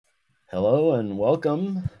Hello and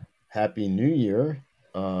welcome. Happy New Year.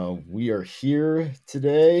 We are here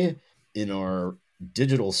today in our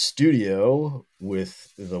digital studio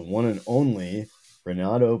with the one and only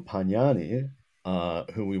Renato Pagnani,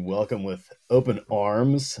 who we welcome with open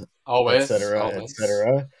arms, Always, etc., always.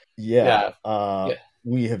 etc. Yeah, Yeah, yeah.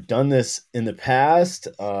 we have done this in the past,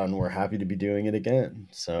 and we're happy to be doing it again.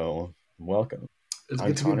 So, welcome. It's I'm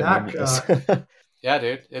good to be Connor back. Nemesis. Yeah,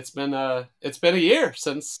 dude. It's been a year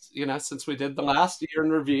since we did the last year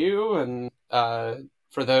in review, and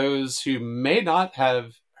for those who may not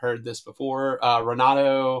have heard this before,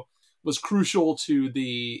 Renato was crucial to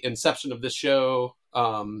the inception of this show.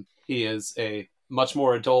 He is a much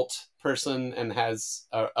more adult person and has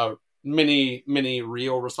a many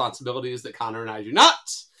real responsibilities that Connor and I do not.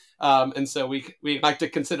 And so we like to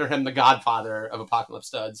consider him the godfather of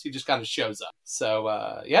Apocalypse Duds. He just kind of shows up.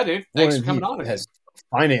 So yeah, dude, thanks for coming He on again. has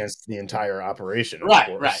financed the entire operation, of Right.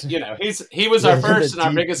 course. You know, he was our first and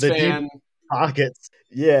our biggest the fan. Deep pockets.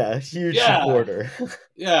 Yeah, huge supporter.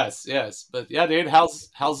 Yes. But yeah, dude,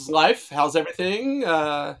 how's life? How's everything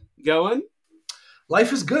going?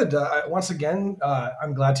 Life is good. Once again,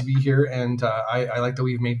 I'm glad to be here, and I like that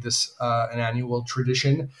we've made this an annual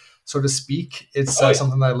tradition, so to speak. It's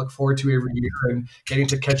something that I look forward to every year, and getting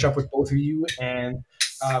to catch up with both of you. And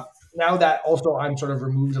now that also I'm sort of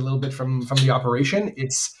removed a little bit from the operation,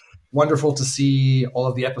 it's wonderful to see all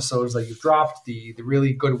of the episodes that you've dropped, the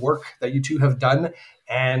really good work that you two have done,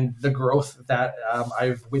 and the growth that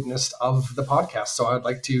I've witnessed of the podcast. So I'd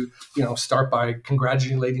like to, start by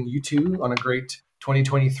congratulating you two on a great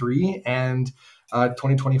 2023, and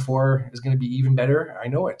 2024 is going to be even better. I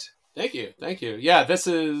know it. Thank you. Yeah, this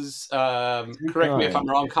is correct me if I'm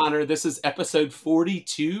wrong, Connor. This is episode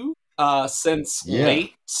 42. Since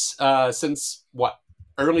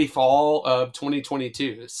early fall of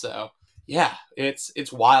 2022. So yeah,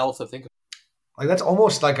 it's wild to think of. Like, that's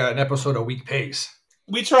almost like an episode a week pace.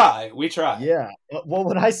 We try. Yeah. Well,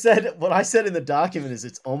 what I said in the document is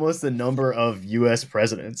it's almost the number of U.S.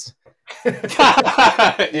 presidents.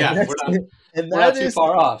 Yeah, we're not too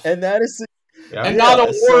far off. And that is, and not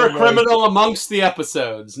a war criminal amongst the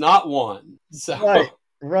episodes, not one. So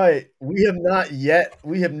right. We have not yet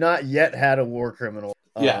had a war criminal.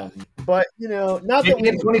 Yeah. But not that we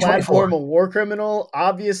can platform a war criminal,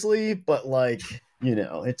 obviously, but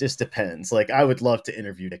it just depends. Like, I would love to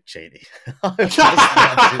interview Dick Cheney.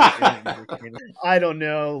 I don't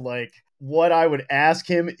know, what I would ask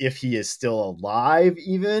him if he is still alive,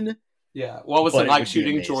 even. Yeah. What was it like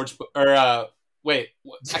shooting George? Or wait,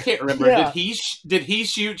 I can't remember. Yeah. Did he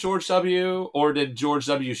shoot George W. or did George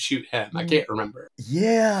W. shoot him? I can't remember.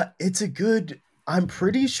 Yeah, I'm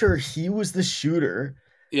pretty sure he was the shooter.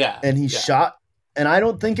 Yeah. And he shot, and I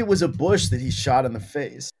don't think it was a Bush that he shot in the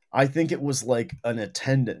face. I think it was like an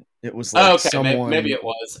attendant. It was like someone. Maybe it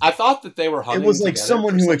was. I thought that they were hunting. It was like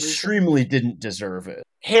someone who extremely didn't deserve it.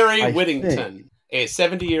 Harry Whittington, a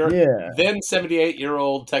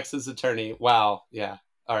 78-year-old Texas attorney. Wow. Yeah.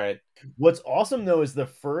 All right. What's awesome though is the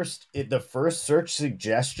first search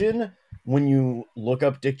suggestion when you look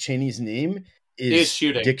up Dick Cheney's name is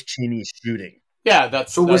shooting. Dick Cheney shooting. Yeah,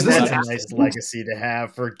 that's a nice legacy to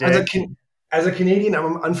have for Dick. As a Canadian,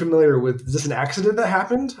 I'm unfamiliar with. Is this an accident that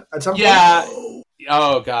happened at some point? Yeah.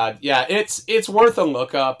 Oh God. Yeah. It's worth a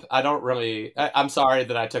look up. I don't really. I'm sorry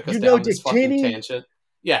that I took us down this fucking tangent.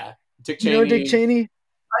 Yeah, Dick Cheney. You know Dick Cheney?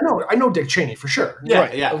 I know Dick Cheney for sure. Yeah,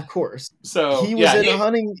 right, yeah, of course. So he was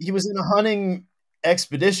He was in a hunting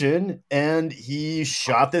expedition, and he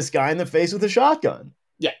shot this guy in the face with a shotgun.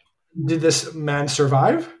 Yeah. Did this man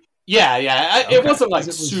survive? Yeah. Okay. It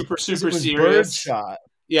wasn't super serious. Birdshot.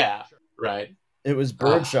 Yeah. Right. It was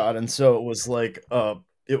birdshot, and so it was like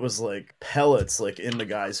pellets in the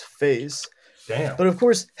guy's face. Damn. But of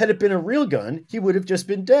course, had it been a real gun, he would have just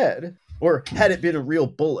been dead. Or had it been a real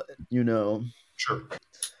bullet, Sure.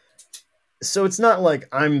 So it's not like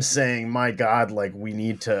I'm saying, my God, we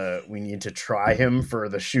need to try him for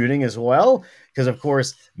the shooting as well, because of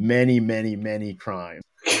course, many crimes.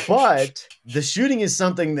 But the shooting is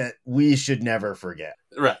something that we should never forget.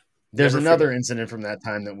 Right. There's another incident from that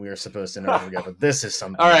time that we are supposed to never forget, but this is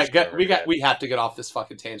something. All right, we have to get off this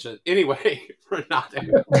fucking tangent. Anyway,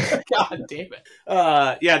 Renato. God damn it.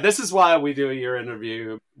 Yeah, this is why we do a year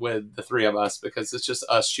interview with the three of us, because it's just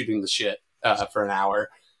us shooting the shit for an hour.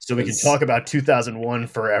 So we can talk about 2001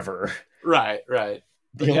 forever. Right.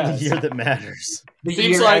 The only year that matters. The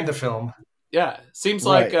year and the film. Yeah, seems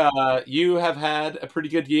like you have had a pretty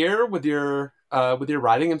good year with your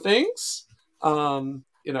writing and things.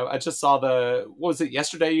 I just saw what was it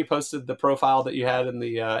yesterday? You posted the profile that you had in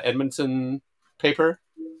the Edmonton paper.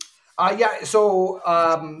 Yeah.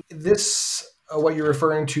 So this what you're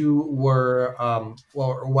referring to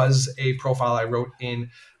was a profile I wrote in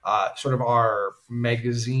sort of our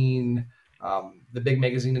magazine, the big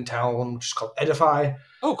magazine in town, which is called Edify.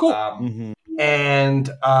 Oh, cool. Mm-hmm. And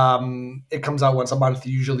it comes out once a month,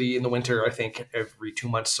 usually in the winter. I think every 2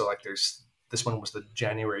 months. So like, this one was the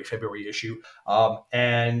January February issue,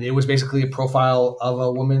 and it was basically a profile of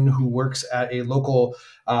a woman who works at a local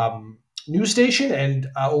news station. And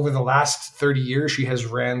over the last 30 years, she has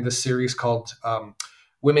ran this series called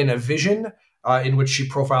Women of Vision, in which she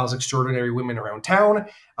profiles extraordinary women around town,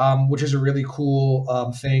 which is a really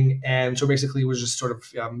cool thing. And so basically, it was just sort of,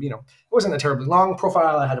 it wasn't a terribly long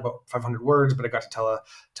profile. I had about 500 words, but I got to tell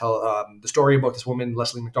the story about this woman,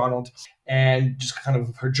 Leslie McDonald, and just kind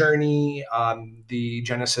of her journey, the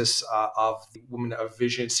genesis of the Women of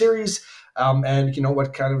Vision series, and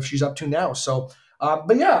what kind of she's up to now. So,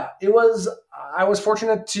 but yeah, I was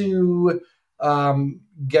fortunate to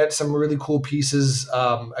get some really cool pieces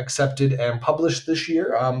accepted and published this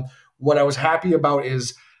year. What I was happy about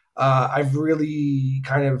is I've really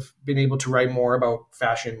kind of been able to write more about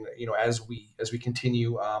fashion, as we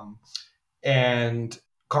continue. And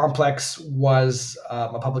Complex was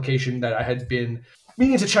a publication that I had been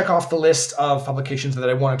meaning to check off the list of publications that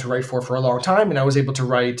I wanted to write for a long time, and I was able to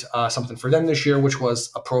write something for them this year, which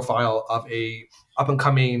was a profile of a up and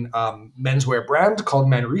coming menswear brand called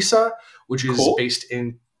Manresa, which is Cool. based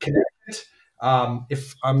in Connecticut.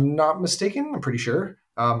 If I'm not mistaken, I'm pretty sure.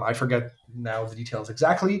 I forget now the details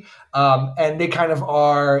exactly. And they kind of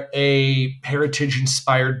are a heritage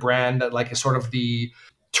inspired brand that like is sort of the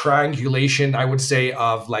triangulation, I would say,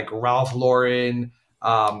 of like Ralph Lauren,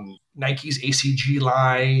 Nike's ACG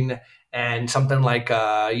line, and something like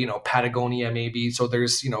Patagonia maybe. So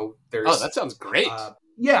there's Oh, that sounds great.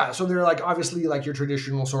 Yeah, so they're like obviously like your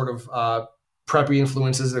traditional sort of preppy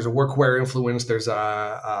influences. There's a workwear influence. There's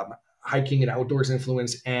a hiking and outdoors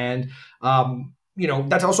influence, and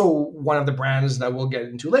that's also one of the brands that we'll get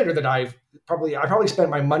into later that I probably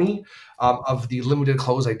spent my money of the limited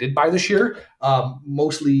clothes I did buy this year,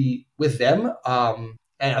 mostly with them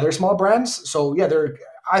and other small brands. So yeah,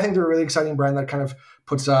 I think they're a really exciting brand that kind of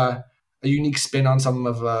puts a unique spin on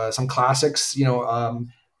some classics,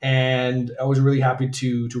 and I was really happy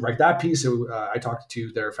to write that piece. So I talked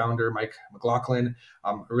to their founder, Mike McLaughlin,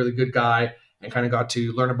 a really good guy, and kind of got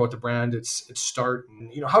to learn about the brand, its start,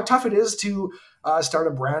 and how tough it is to start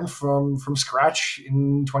a brand from scratch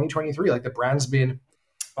in 2023. Like, the brand's been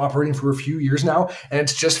operating for a few years now, and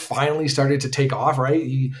it's just finally started to take off. Right,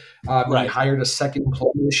 he hired a second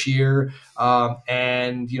employee this year,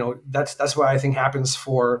 and that's what I think happens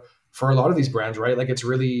for a lot of these brands, right? Like, it's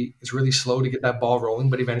really slow to get that ball rolling,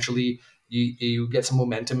 but eventually you get some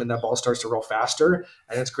momentum and that ball starts to roll faster.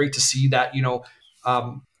 And it's great to see that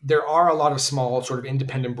there are a lot of small sort of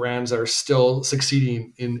independent brands that are still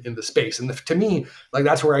succeeding in the space. And to me, like,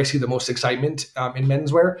 that's where I see the most excitement in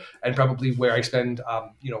menswear, and probably where I spend,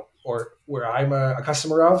 or where I'm a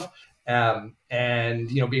customer of. And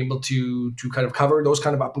being able to kind of cover those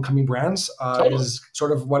kind of up and coming brands is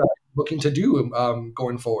sort of what I'm looking to do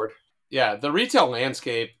going forward. Yeah, the retail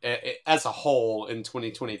landscape as a whole in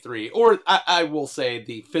 2023, or I will say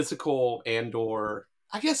the physical or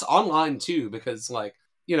I guess online too, because like,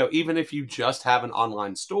 even if you just have an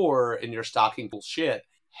online store and you're stocking bullshit,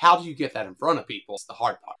 how do you get that in front of people? It's the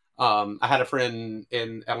hard part. I had a friend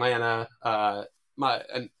in Atlanta,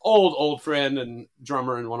 an old friend and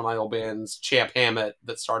drummer in one of my old bands, Champ Hammett,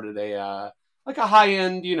 that started a high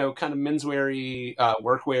end, kind of menswear,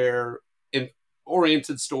 workwear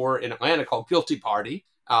oriented store in Atlanta called Guilty Party.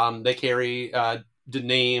 They carry the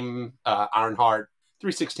name Ironheart,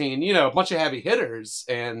 316, a bunch of heavy hitters.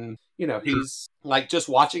 And, he's like, just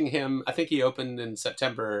watching him, I think he opened in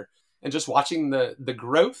September, and just watching the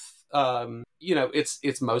growth,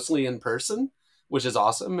 it's mostly in person, which is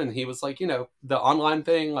awesome. And he was like, the online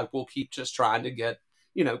thing, like, we'll keep just trying to get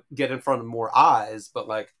in front of more eyes, but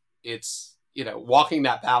like, it's, walking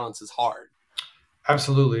that balance is hard.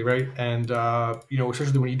 Absolutely. Right. And,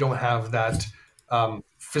 especially when you don't have that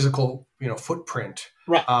physical, footprint.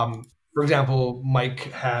 Right. For example,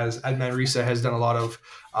 Mike at Manresa has done a lot of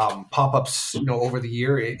pop-ups, over the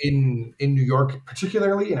year in New York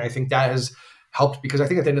particularly. And I think that has helped, because I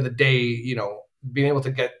think at the end of the day, being able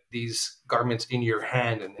to get these garments in your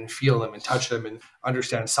hand and feel them and touch them and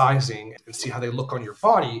understand sizing and see how they look on your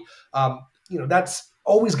body, that's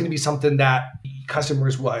always going to be something that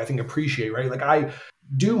customers will, I think, appreciate, right? Like, I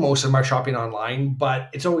do most of my shopping online, but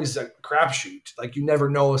it's always a crapshoot. Like, you never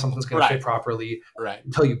know if something's going to fit properly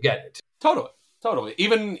until you get it. Totally.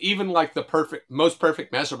 Even like the most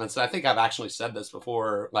perfect measurements. I think I've actually said this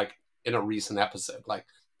before. Like, in a recent episode. Like,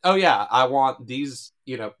 oh yeah, I want these,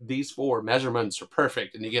 these 4 measurements are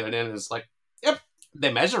perfect. And you get it in and it's like, yep,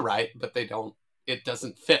 they measure right, but it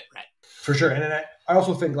doesn't fit right. For sure. And then I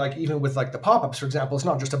also think, like, even with like the pop-ups, for example, it's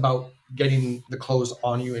not just about getting the clothes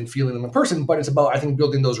on you and feeling them in person, but it's about, I think,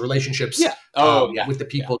 building those relationships with the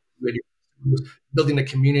people, building a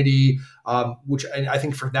community, which, and I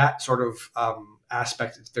think for that sort of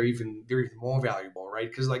aspect, they're even more valuable, right?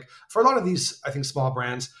 Because like for a lot of these, I think, small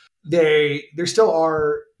brands, there still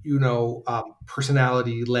are,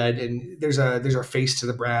 personality led, and there's a face to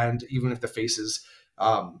the brand, even if the face is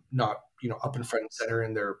not up in front and center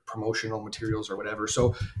in their promotional materials or whatever.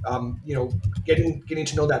 So getting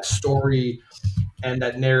to know that story and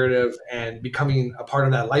that narrative and becoming a part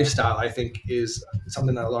of that lifestyle, I think, is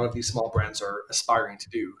something that a lot of these small brands are aspiring to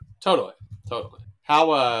do. Totally.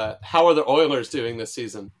 How are the Oilers doing this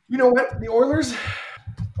season? You know what, the Oilers,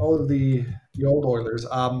 the old Oilers,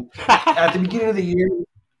 at the beginning of the year,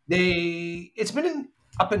 it's been an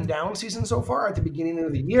up and down season so far. At the beginning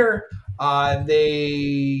of the year,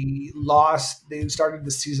 they started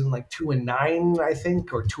the season like 2-9, I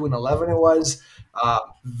think, or 2-11 it was.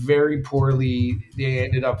 Very poorly. They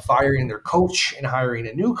ended up firing their coach and hiring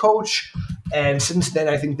a new coach. And since then,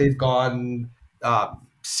 I think they've gone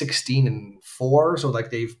 16-4. So like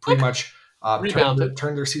they've pretty much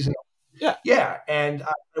turned their season. Yeah. And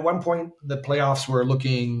at one point, the playoffs were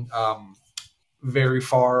looking very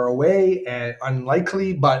far away and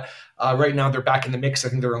unlikely, but right now they're back in the mix. I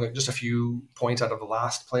think they're only just a few points out of the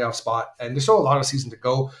last playoff spot, and there's still a lot of season to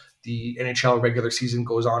go. The NHL regular season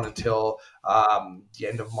goes on until the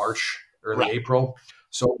end of March, early April.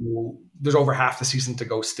 So there's over half the season to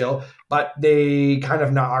go still, but they kind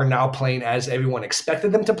of are now playing as everyone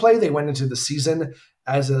expected them to play. They went into the season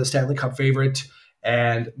as a Stanley Cup favorite,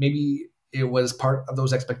 and maybe it was part of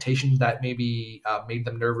those expectations that maybe made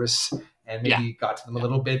them nervous and maybe got to them a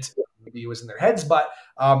little bit. Maybe it was in their heads, but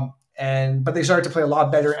they started to play a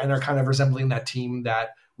lot better and are kind of resembling that team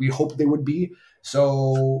that we hoped they would be.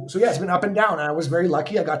 So yeah, it's been up and down. And I was very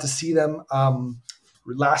lucky. I got to see them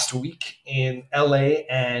last week in LA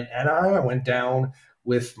and Anaheim. I went down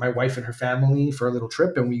with my wife and her family for a little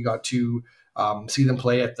trip, and we got to see them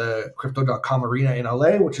play at the Crypto.com Arena in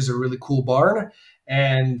LA, which is a really cool barn,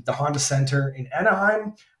 and the Honda Center in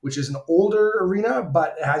Anaheim, which is an older arena,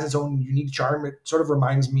 but it has its own unique charm. It sort of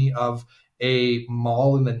reminds me of a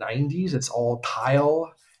mall in the 90s. It's all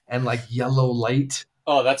tile and like yellow light.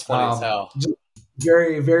 Oh, that's funny as hell.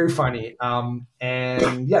 Very, very funny.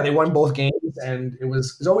 And yeah, they won both games, and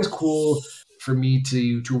it's always cool for me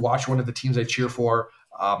to watch one of the teams I cheer for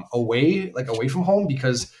away from home,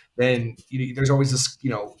 because then there's always this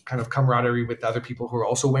kind of camaraderie with the other people who are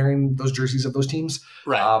also wearing those jerseys of those teams.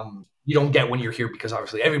 Right. You don't get when you're here, because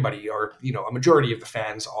obviously everybody, or a majority of the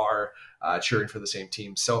fans are cheering for the same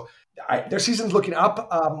team. So their season's looking up.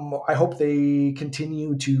 I hope they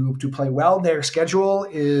continue to play well. Their schedule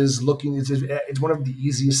is it's one of the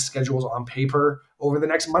easiest schedules on paper over the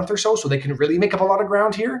next month or so they can really make up a lot of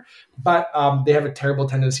ground here. But they have a terrible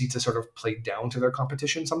tendency to sort of play down to their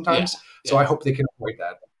competition sometimes. So I hope they can avoid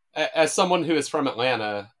that. As someone who is from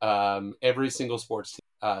Atlanta, every single sports team,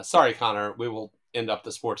 sorry, Connor, we will end up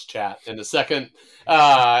the sports chat in a second.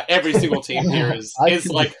 Every single team here is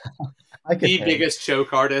like the biggest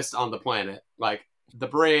choke artist on the planet. Like the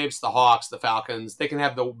Braves, the Hawks, the Falcons, they can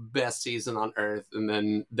have the best season on earth, and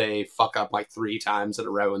then they fuck up like 3 times in a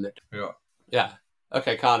row. Yeah.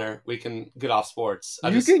 Okay, Connor, we can get off sports.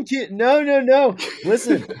 No.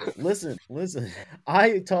 Listen.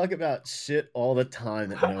 I talk about shit all the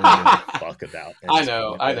time that no one gives a fuck about. I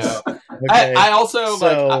know. Okay? I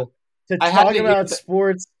also to talk about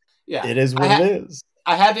sports. Yeah, it is what it is.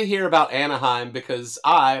 I had to hear about Anaheim because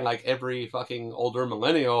I, like every fucking older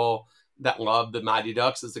millennial that loved the Mighty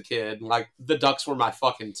Ducks as a kid, like the Ducks were my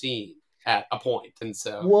fucking team at a point. And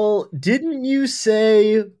so, well, didn't you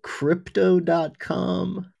say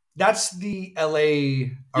Crypto.com? That's the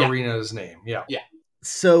LA arena's name. Yeah.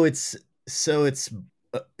 So it's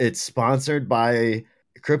sponsored by a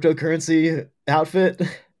cryptocurrency outfit.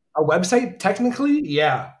 A website, technically,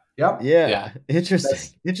 yeah. Yep. Yeah.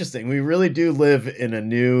 Interesting. We really do live in a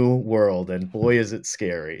new world, and boy, is it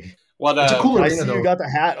scary. It's a cool arena, I see you got the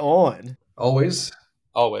hat on. Always.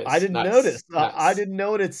 I didn't notice. Nice. I didn't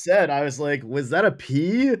know what it said. I was like, was that a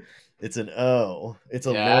P? It's an O. It's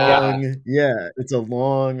a long. Yeah, it's a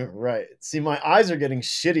long right. See, my eyes are getting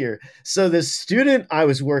shittier. So this student I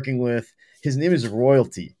was working with, his name is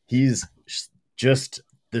Royalty. He's just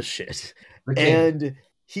the shit. And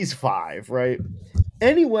he's 5, right?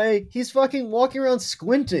 Anyway, he's fucking walking around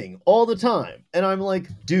squinting all the time. And I'm like,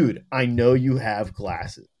 dude, I know you have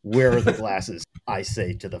glasses. Where are the glasses? I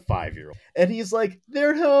say to the 5-year-old. And he's like,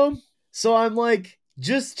 they're at home. So I'm like,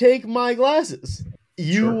 just take my glasses.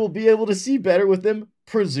 You will be able to see better with them,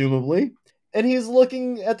 presumably. And he's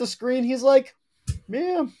looking at the screen. He's like,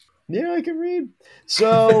 yeah, I can read.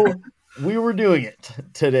 So we were doing it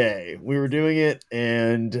today. We were doing it,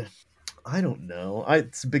 and I don't know. I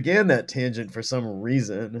began that tangent for some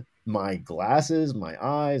reason. My glasses, my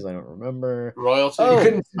eyes, I don't remember. Royalty.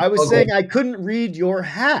 Oh, I was saying I couldn't read your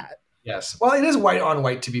hat. Yes. Well, it is white on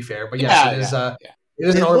white, to be fair. But yes, it is. It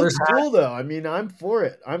is an Oilers hat. Cool, though. I mean, I'm for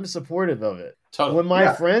it. I'm supportive of it. Totally. When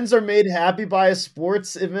my friends are made happy by a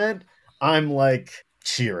sports event, I'm like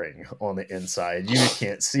cheering on the inside. You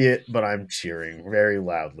can't see it, but I'm cheering very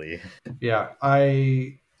loudly. Yeah.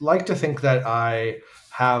 I like to think that I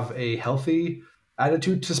have a healthy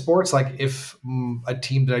attitude to sports. Like if a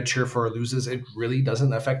team that I cheer for loses, it really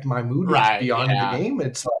doesn't affect my mood beyond the game.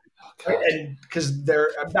 It's like, and because they're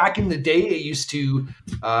back in the day, it used to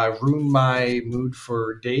ruin my mood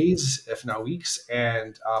for days, if not weeks.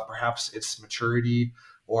 And perhaps it's maturity,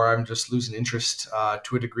 or I'm just losing interest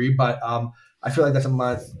to a degree. But I feel like that's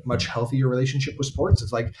a much healthier relationship with sports.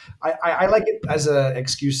 It's like I like it as an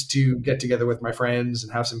excuse to get together with my friends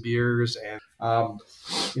and have some beers and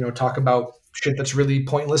talk about shit that's really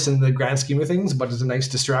pointless in the grand scheme of things, but is a nice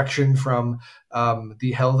distraction from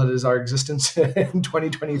the hell that is our existence in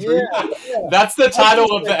 2023. That's the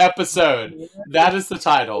title of the episode. That is the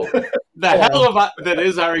title. The hell that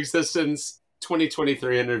is our existence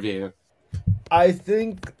 2023 interview. I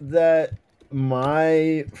think that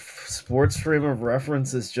my sports frame of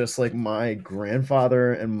reference is just like my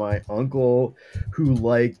grandfather and my uncle who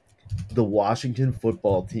liked the Washington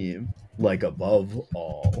football team like above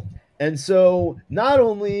all. And so not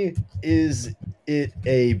only is it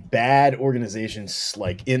a bad organization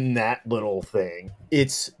like in that little thing,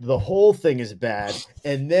 it's the whole thing is bad,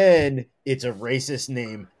 and then it's a racist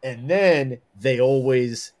name, and then they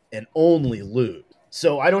always and only lose.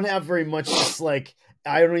 So I don't have very much. It's like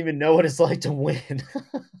I don't even know what it's like to win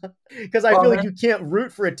because I feel like you can't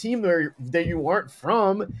root for a team that you aren't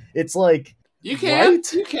from. It's like you can,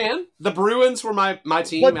 right? You can. The Bruins were my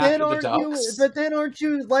team after the Ducks. But then aren't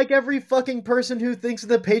you like every fucking person who thinks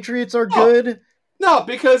the Patriots are good? No,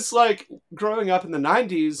 because like growing up in the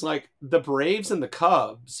 90s, like the Braves and the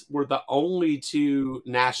Cubs were the only two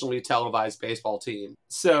nationally televised baseball teams.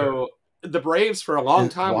 So the Braves for a long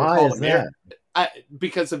time were called American.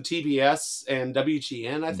 Because of TBS and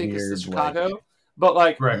WGN, I think is Chicago. Like, but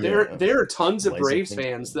like there are tons of Braves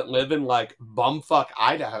fans that live in like bumfuck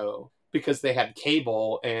Idaho because they had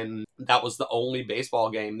cable and that was the only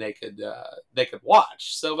baseball game they could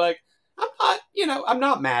watch. So like I'm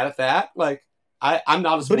not mad at that. Like I'm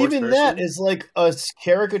not a sports person. But even that is like a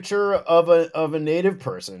caricature of a native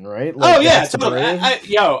person, right? Like,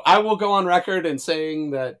 I will go on record in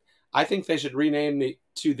saying that I think they should rename the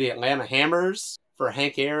Atlanta Hammers for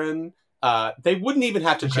Hank Aaron. They wouldn't even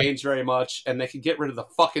have to change very much, and they could get rid of the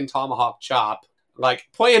fucking tomahawk chop. Like,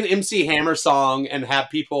 play an MC Hammer song and have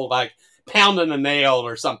people, like, pounding a nail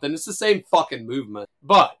or something. It's the same fucking movement.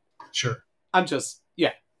 But, I'm just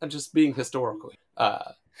being historically.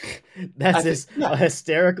 That's a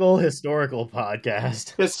hysterical, historical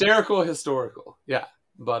podcast. Historical, yeah.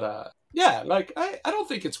 But, like, I don't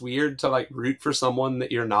think it's weird to, like, root for someone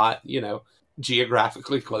that you're not,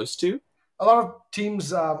 geographically close to. A lot of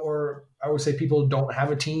teams, or I would say people, don't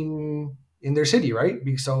have a team in their city, right?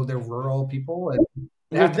 So they're rural people.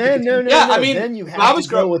 And then you have to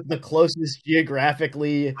go with the closest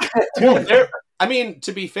geographically to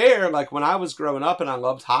to be fair, like when I was growing up and I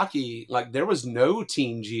loved hockey, like there was no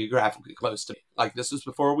team geographically close to me. Like this was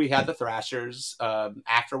before we had the Thrashers,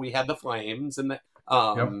 after we had the Flames, and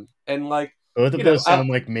and like both of those sound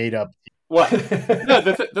like made up. What? No,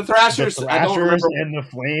 the Thrashers. The Thrashers I don't remember. And the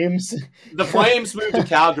Flames. The Flames moved to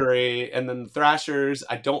Calgary, and then the Thrashers.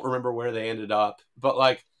 I don't remember where they ended up, but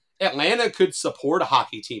like Atlanta could support a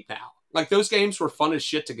hockey team now. Like those games were fun as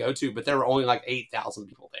shit to go to, but there were only like 8,000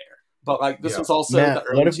 people there. But like this was also the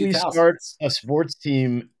early 2000s. What if we start a sports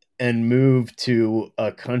team and move to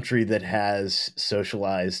a country that has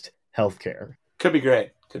socialized healthcare? Could be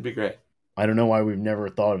great. I don't know why we've never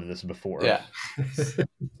thought of this before. Yeah.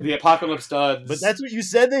 The Apocalypse Duds. But that's what you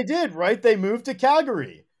said they did, right? They moved to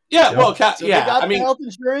Calgary. Yeah, well, they got the health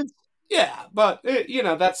insurance. Yeah, but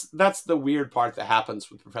that's the weird part that happens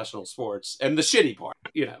with professional sports, and the shitty part,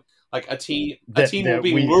 like a team will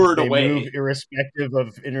be lured away, move irrespective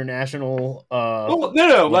of international.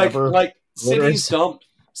 Like cities dump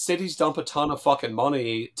cities dump a ton of fucking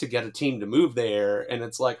money to get a team to move there, and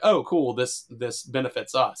it's like, oh, cool, this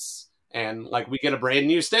benefits us, and like we get a brand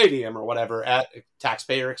new stadium or whatever at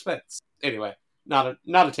taxpayer expense. Anyway, not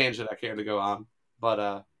a tangent I care to go on,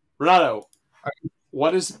 but Renato,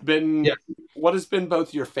 what has been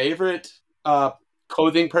both your favorite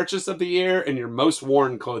clothing purchase of the year and your most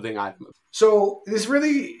worn clothing item? So this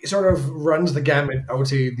really sort of runs the gamut. I would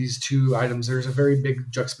say these two items. There's a very big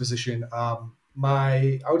juxtaposition. I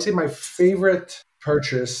would say my favorite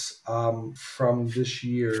purchase from this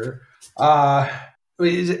year.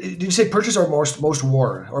 Did you say purchase or most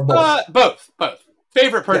worn or both? Both.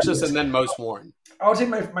 Favorite purchase and then most worn. I would say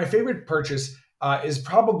my favorite purchase is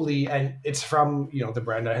probably, and it's from the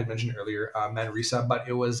brand I had mentioned earlier, Manresa, but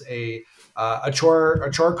it was a chore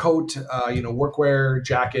coat, workwear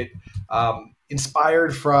jacket,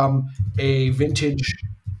 inspired from a vintage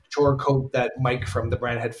chore coat that Mike from the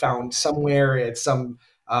brand had found somewhere at some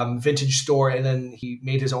vintage store, and then he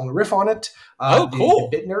made his own riff on it. Cool.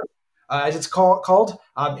 The Bittner, as it's called,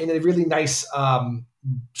 in a really nice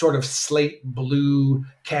sort of slate blue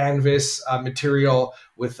canvas material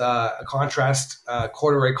with a contrast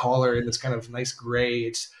corduroy collar and this kind of nice gray.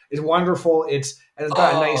 It's wonderful. It's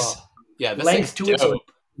got a nice length to it. So it's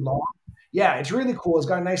long. Yeah, it's really cool. It's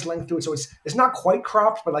got a nice length to it. So it's not quite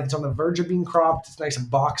cropped, but like it's on the verge of being cropped. It's nice and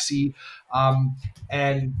boxy.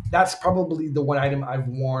 And that's probably the one item I've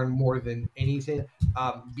worn more than anything.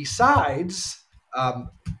 Besides,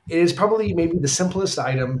 it is probably maybe the simplest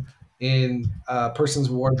item in a person's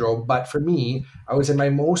wardrobe. But for me, I would say my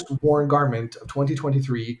most worn garment of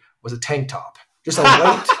 2023 was a tank top. Just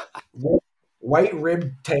a white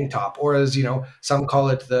ribbed tank top, or as some call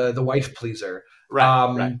it, the wife pleaser.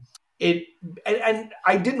 Right. And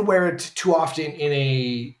I didn't wear it too often in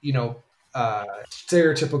a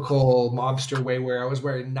stereotypical mobster way where I was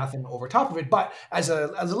wearing nothing over top of it, but as a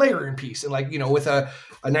layering piece, and with a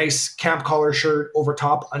nice camp collar shirt over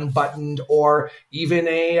top, unbuttoned, or even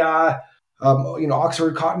a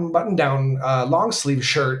Oxford cotton button down long sleeve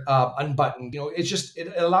shirt unbuttoned.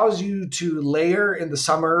 It allows you to layer in the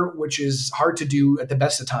summer, which is hard to do at the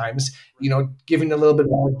best of times. Giving a little bit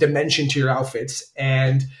more dimension to your outfits,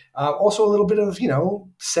 and also a little bit of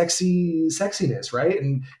sexiness, right?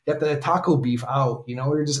 And get the taco beef out.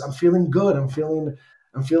 I'm feeling good. I'm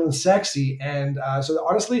feeling sexy. And so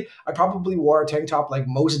honestly, I probably wore a tank top like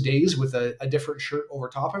most days with a different shirt over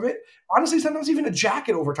top of it. Honestly, sometimes even a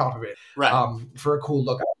jacket over top of it, right? For a cool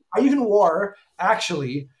look. I even wore,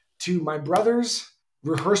 actually, to my brother's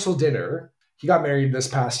rehearsal dinner. He got married this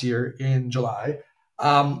past year in July.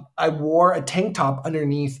 I wore a tank top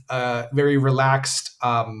underneath a very relaxed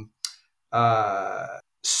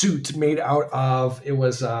suit made out of, it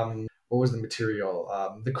was what was the material?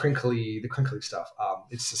 The crinkly stuff.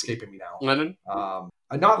 It's escaping me now. Linen?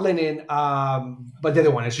 Not linen, but the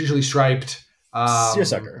other one. It's usually striped.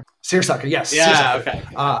 Seersucker. Seersucker, yes. Yeah, seersucker.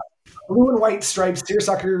 okay. Blue and white striped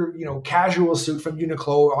seersucker, casual suit from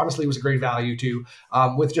Uniqlo. Honestly, it was a great value too,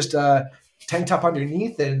 with just a tank top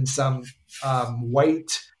underneath and some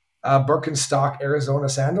white Birkenstock Arizona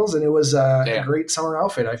sandals, and it was a great summer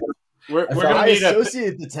outfit. I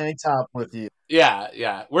associate the tank top with you.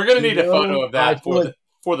 Yeah. We're gonna need a photo of that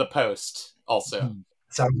for the post also.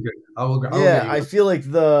 Sounds good. I feel like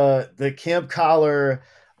the camp collar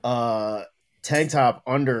tank top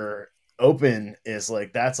under open is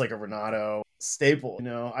that's like a Renato staple.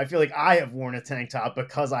 I feel like I have worn a tank top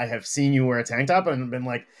because I have seen you wear a tank top and been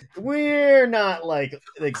like, we're not like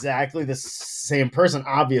exactly the same person,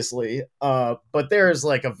 obviously. But there's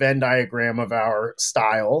like a Venn diagram of our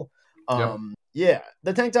style. Yeah,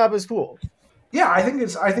 the tank top is cool. Yeah, I think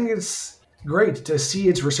it's great to see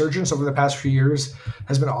its resurgence over the past few years.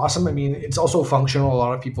 Has been awesome. I mean, it's also functional. A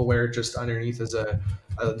lot of people wear it just underneath as an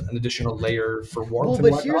additional layer for warmth.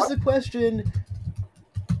 Well, but here's the question: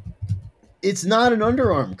 it's not an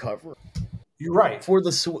underarm cover. You're right. For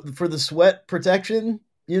the sweat protection,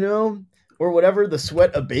 or whatever, the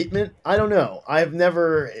sweat abatement. I don't know. I've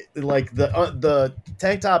never the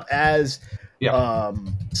tank top as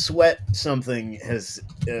sweat something has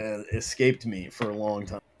escaped me for a long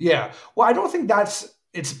time. Yeah. Well, I don't think that's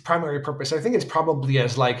its primary purpose. I think it's probably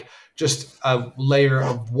as just a layer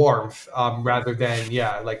of warmth rather than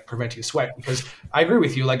preventing sweat. Because I agree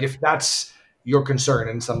with you. If that's your concern,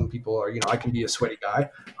 and some people are, I can be a sweaty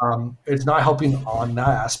guy. It's not helping on that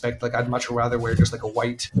aspect. I'd much rather wear just a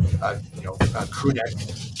white, crew neck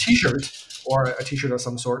t-shirt or a t-shirt of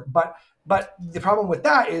some sort. But the problem with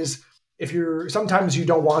that is, sometimes you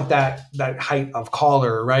don't want that height of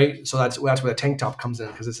collar, right? So that's where the tank top comes in,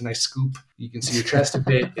 because it's a nice scoop. You can see your chest a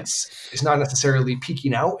bit. It's not necessarily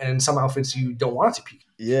peeking out, and in some outfits you don't want it to peek.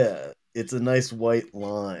 Yeah, it's a nice white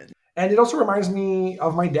line. And it also reminds me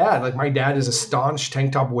of my dad. Like, my dad is a staunch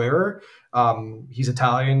tank top wearer. He's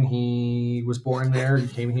Italian. He was born there. He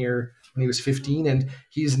came here when he was 15, and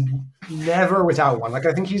he's never without one. Like,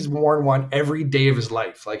 I think he's worn one every day of his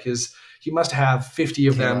life. Like, he must have 50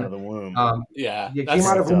 of Came them. out of the womb. Yeah, Came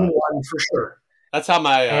out of the womb one for sure. That's how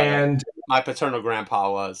my And my paternal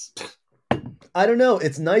grandpa was. I don't know.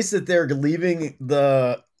 It's nice that they're leaving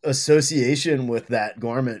the association with that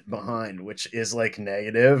garment behind, which is like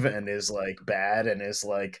negative and is like bad and is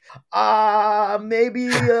like maybe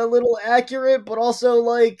a little accurate, but also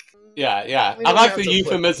like yeah. we I don't like have the to put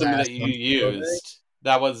euphemism class that you on used.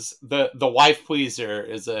 That was the wife pleaser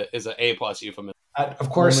is a A+ euphemism. of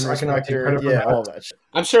course, woman I cannot take respecter, credit for yeah, that. all that shit.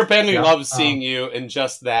 I'm sure Benny Yeah, loves seeing you in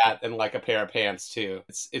just that and like a pair of pants too.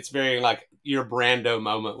 It's very like your Brando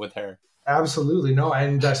moment with her. Absolutely no,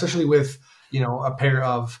 and especially with a pair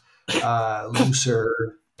of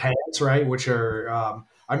looser pants, right? Which are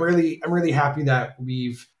I'm really happy that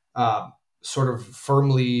we've sort of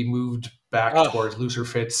firmly moved back towards looser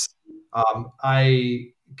fits.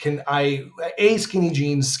 Skinny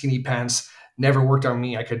jeans, skinny pants never worked on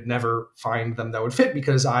me. I could never find them that would fit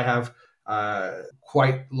because I have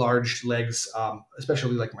quite large legs,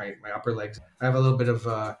 especially like my upper legs. I have a little bit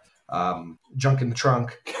of junk in the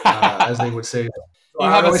trunk, as they would say. So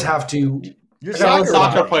I always have to. You're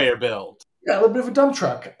soccer player build. Yeah, a little bit of a dump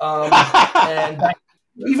truck. And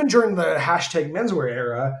even during the hashtag menswear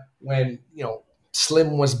era, when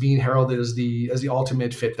slim was being heralded as the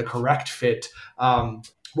ultimate fit, the correct fit,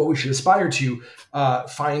 what we should aspire to,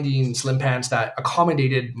 finding slim pants that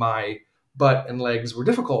accommodated my butt and legs were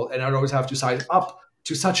difficult, and I'd always have to size up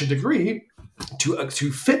to such a degree to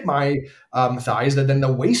fit my thighs that then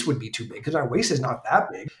the waist would be too big because my waist is not that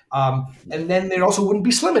big, and then it also wouldn't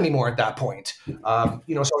be slim anymore at that point. So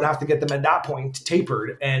I'd have to get them at that point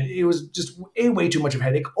tapered, and it was just way too much of a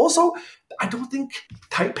headache. Also, I don't think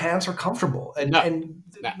tight pants are comfortable, and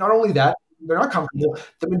not only that, they're not comfortable.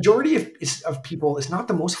 The majority of people, it's not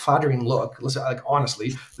the most flattering look. Listen, like,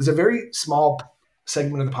 honestly, there's a very small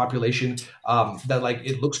segment of the population that like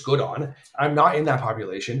it looks good on. I'm not in that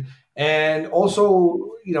population. And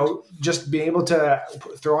also, just being able to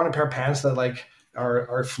throw on a pair of pants that like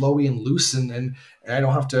are flowy and loose, and I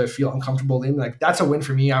don't have to feel uncomfortable in, like, that's a win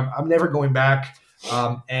for me. I'm never going back.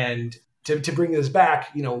 And to bring this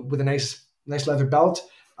back, with a nice leather belt,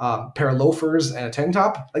 pair of loafers and a tank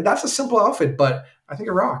top, like, that's a simple outfit, but I think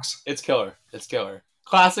it rocks. It's killer.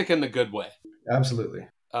 Classic in the good way. Absolutely.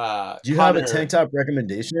 Do you have a tank top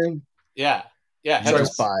recommendation? Yeah. You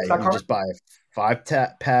just buy 5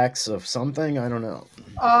 packs of something. I don't know.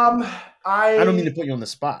 I don't mean to put you on the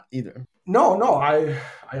spot either. No, I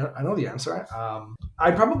know the answer.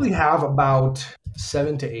 I probably have about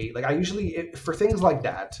 7 to 8. Like, I usually, for things like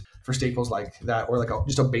that, for staples like that, or like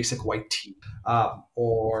just a basic white tee,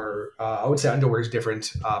 or I would say underwear is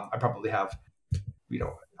different. I probably have,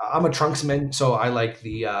 I'm a trunksman, so I like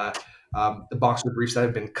the boxer briefs that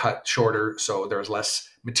have been cut shorter, so there's less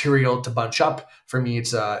material to bunch up. For me,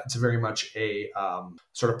 it's very much a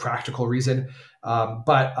sort of practical reason.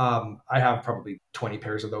 But I have probably 20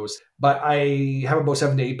 pairs of those. But I have about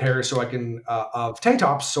 7 to 8 pairs, so I can of tank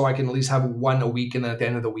tops, so I can at least have one a week, and then at the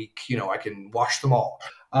end of the week, I can wash them all.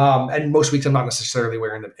 And most weeks I'm not necessarily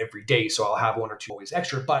wearing them every day, so I'll have 1 or 2 always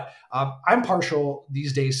extra. But I'm partial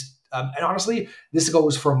these days, and honestly, this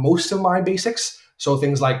goes for most of my basics. So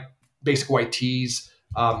things like basic white tees,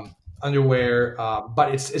 underwear,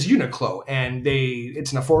 but it's Uniqlo, and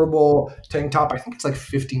it's an affordable tank top. I think it's like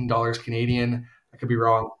 $15 Canadian. I could be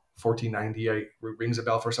wrong. $14.90 rings a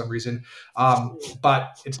bell for some reason.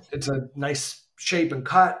 But it's a nice shape and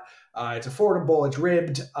cut. It's affordable. It's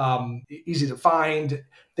ribbed. Easy to find.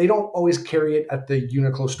 They don't always carry it at the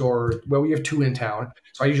Uniqlo store. Well, we have 2 in town,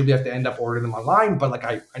 so I usually have to end up ordering them online. But like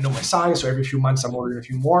I know my size, so every few months I'm ordering a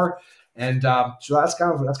few more, and so that's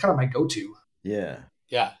kind of my go-to. Yeah.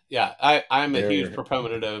 I'm a huge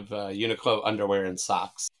proponent of Uniqlo underwear and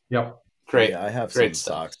socks. Yep. Great. Yeah, I have great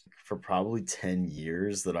some stuff. socks for probably 10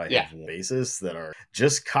 years that I have on basis that are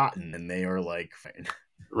just cotton, and they are like fine.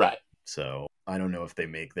 Right. So I don't know if they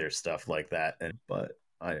make their stuff like that, but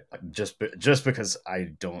I just because I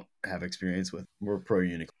don't have experience with, we're pro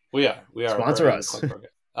Uniqlo. We are sponsor us.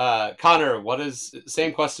 Connor,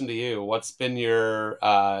 same question to you. What's been your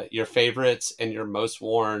favorites and your most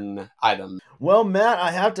worn item? Well, Matt,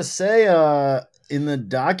 I have to say, in the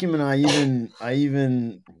document, I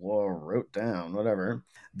even wrote down whatever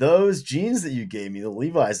those jeans that you gave me, the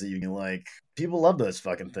Levi's that you gave me, like, people love those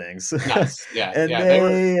fucking things. Nice. Yeah. And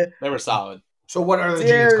they were solid. So what are the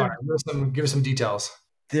jeans, Connor? Give us some details.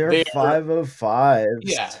 They're They're 505s.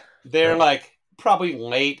 Yeah, they're like probably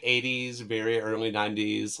late 80s, very early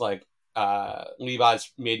 90s, like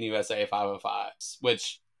Levi's Made in USA 505s,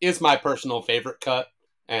 which is my personal favorite cut.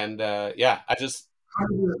 And yeah, I just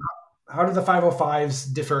How do the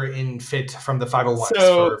 505s differ in fit from the 501s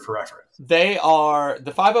so for reference? they are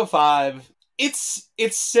the 505. It's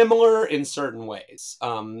similar in certain ways.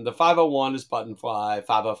 The 501 is button fly,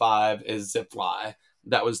 505 is zip fly.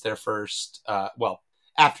 That was their first. Well,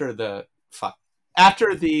 after the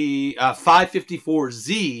after the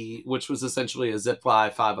 554Z, which was essentially a zip fly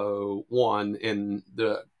 501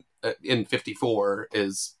 in 54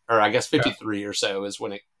 is, or I guess 53 or so is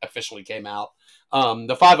when it officially came out.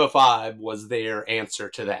 The 505 was their answer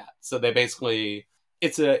to that. So they basically,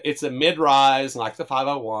 it's a mid-rise like the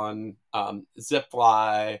 501, zip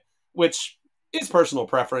fly, which is personal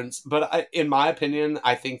preference, but in my opinion,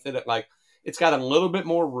 I think that it's got a little bit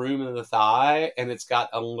more room in the thigh and it's got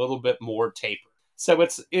a little bit more taper. So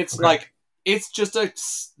it's Okay. like, it's just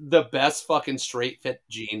the best fucking straight fit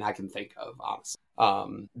jean I can think of, honestly.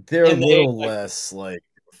 They're a and little they, like, less like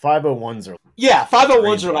 501s are. Yeah,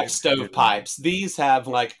 501s are like Crazy. stovepipes. These have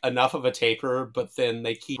like enough of a taper, but then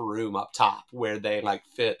they keep room up top where they like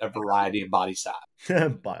fit a variety of body style.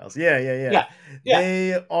 Biles. Yeah. Yeah.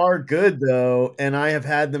 They are good though, and I have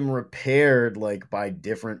had them repaired like by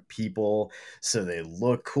different people, so they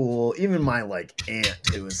look cool. Even my like aunt,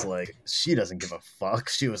 who was like, she doesn't give a fuck.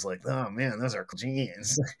 She was like, "Oh man, those are cool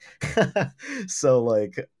jeans." So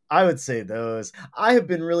like, I would say those. I have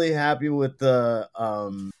been really happy with the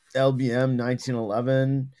LBM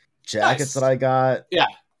 1911 jackets Nice. that I got. Yeah.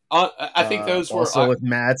 I think those were also with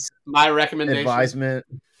Matt's my recommendation. advisement.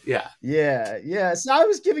 Yeah. So I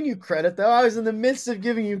was giving you credit, though. I was in the midst of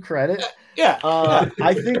giving you credit. Yeah.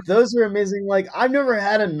 I think those are amazing. Like, I've never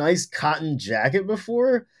had a nice cotton jacket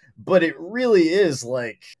before, but it really is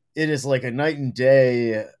like, it is like a night and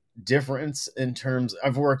day difference in terms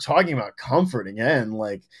of, we're talking about comfort again.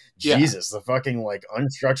 Like, Jesus, the fucking like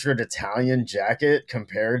unstructured Italian jacket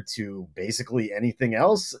compared to basically anything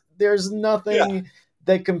else, there's nothing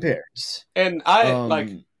that compares. And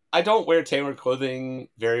I don't wear tailored clothing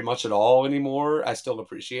very much at all anymore. I still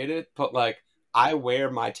appreciate it, but like I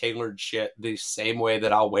wear my tailored shit the same way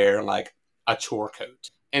that I'll wear like a chore coat.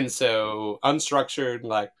 And so unstructured,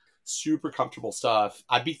 like super comfortable stuff,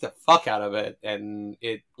 I beat the fuck out of it and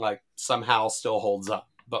it like somehow still holds up.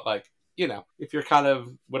 But like, you know, if you're kind of,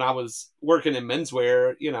 when I was working in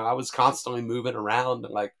menswear, you know, I was constantly moving around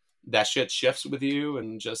and like that shit shifts with you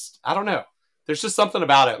and just, I don't know. There's just something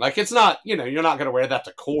about it. Like, it's not, you know, you're not going to wear that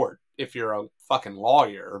to court if you're a fucking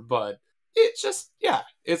lawyer, but it's just,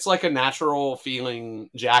 it's like a natural feeling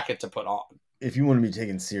jacket to put on. If you want to be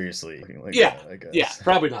taken seriously. Like Yeah. That, I guess. Yeah,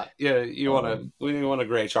 probably not. Yeah, you want a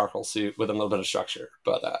gray charcoal suit with a little bit of structure,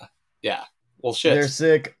 but yeah. Well, shit. They're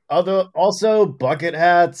sick. Also, bucket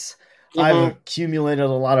hats. I've accumulated a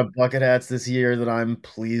lot of bucket hats this year that I'm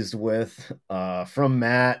pleased with. From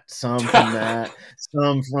Matt, some from Matt,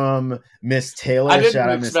 some from Miss Taylor. Shout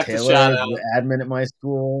out Miss Taylor, the admin at my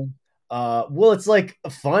school. Well, it's like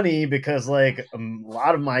funny because like a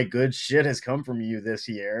lot of my good shit has come from you this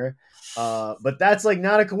year. But that's like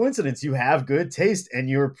not a coincidence. You have good taste and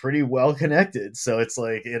you're pretty well connected. So it's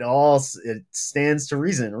like it stands to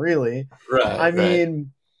reason, really. Right. I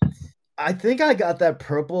mean, I think I got that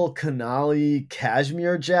purple Canali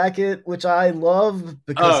cashmere jacket, which I love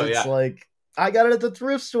because it's like, I got it at the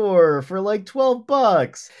thrift store for like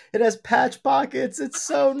 $12. It has patch pockets. It's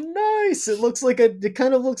so nice. It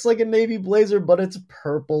kind of looks like a navy blazer, but it's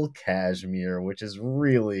purple cashmere, which is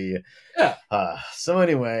really so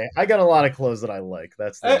anyway, I got a lot of clothes that I like.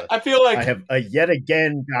 I feel like I have yet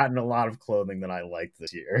again gotten a lot of clothing that I liked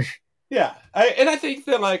this year. Yeah, I think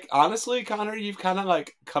that like honestly, Connor, you've kind of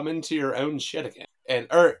like come into your own shit again,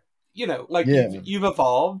 you've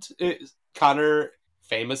evolved. Connor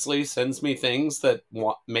famously sends me things that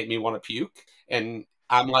make me want to puke, and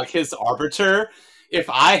I'm like his arbiter. If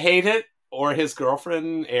I hate it or his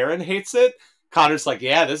girlfriend Erin hates it, Connor's like,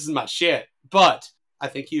 yeah, this is my shit. But I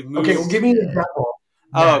think you've moved. Okay, well, give me an example.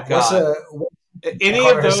 Oh god, any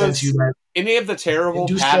of the terrible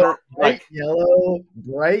pattern, bright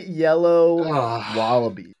yellow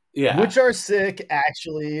wallaby. Yeah. Which are sick,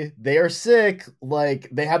 actually. They are sick. Like,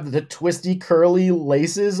 they have the twisty, curly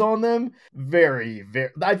laces on them. Very, very...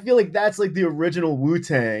 I feel like that's like the original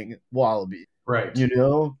Wu-Tang wallaby. Right. You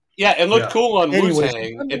know? Yeah, it looked cool on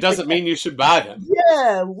Wu-Tang. It doesn't mean you should buy them.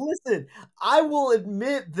 Yeah, listen. I will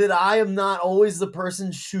admit that I am not always the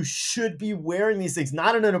person who should be wearing these things.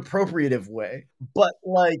 Not in an appropriative way. But,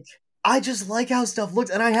 like... I just like how stuff looks,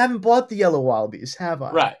 and I haven't bought the Yellow Wallabies, have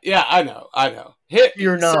I? Right. Yeah, I know. To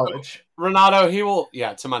your knowledge. Renato,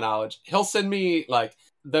 to my knowledge, he'll send me like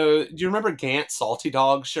do you remember Gant Salty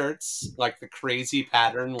Dog shirts? Like the crazy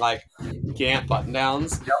pattern, like Gant button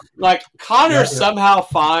downs? Yep. Like Connor Yep. somehow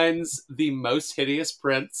finds the most hideous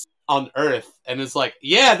prints on earth and is like,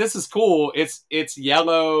 yeah, this is cool. It's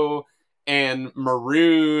yellow and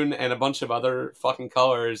maroon and a bunch of other fucking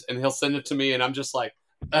colors, and he'll send it to me, and I'm just like,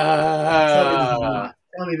 Tell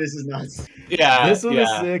me this is not. Yeah. This one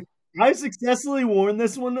is sick. I've successfully worn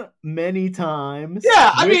this one many times.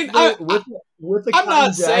 Yeah, I mean, with the I'm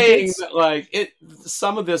not saying jackets. that like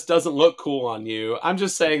some of this doesn't look cool on you. I'm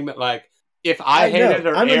just saying that like if I hate it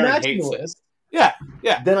or Aaron hates it, yeah,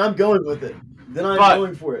 then I'm going with it. Then I'm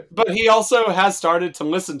going for it. But he also has started to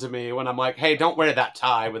listen to me when I'm like, "Hey, don't wear that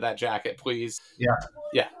tie with that jacket, please."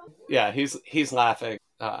 Yeah. He's laughing.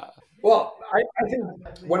 Well, I think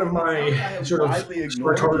one of my sort of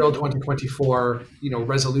sartorial 2024,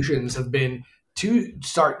 resolutions have been to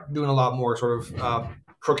start doing a lot more sort of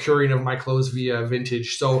procuring of my clothes via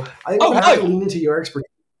vintage. So I think I'm going to have to lean into your expertise,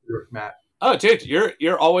 Matt. Oh, dude,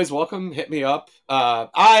 you're always welcome. Hit me up.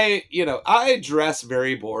 I dress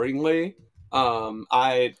very boringly.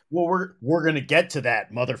 We're gonna get to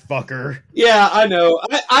that, motherfucker. Yeah, I know.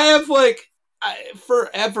 I have like.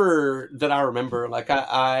 Forever that I remember, like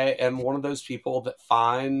I am one of those people that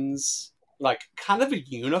finds like kind of a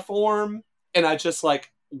uniform, and I just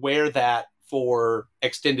like wear that for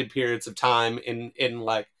extended periods of time in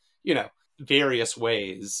like various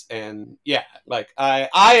ways. And yeah, like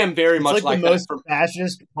I am very much like the most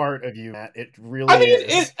fascist part of you, Matt. It really. I mean,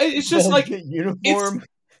 is. It's just like uniform.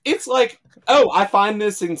 It's like, oh, I find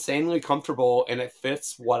this insanely comfortable, and it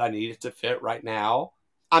fits what I need it to fit right now.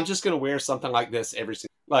 I'm just going to wear something like this every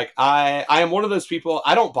single. Like I am one of those people.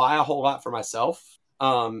 I don't buy a whole lot for myself.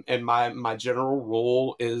 And my general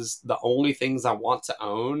rule is the only things I want to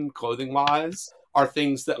own clothing wise are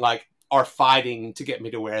things that like are fighting to get me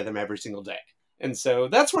to wear them every single day. And so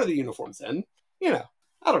that's where the uniform's in.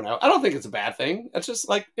 I don't know. I don't think it's a bad thing. It's just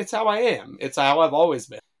like, it's how I am. It's how I've always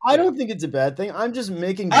been. I don't think it's a bad thing. I'm just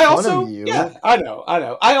making fun of you. Yeah, I know.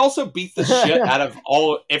 I also beat the shit out of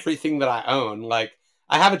everything that I own. Like,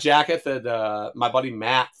 I have a jacket that my buddy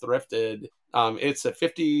Matt thrifted. It's a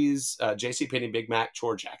 50s JCPenney Big Mac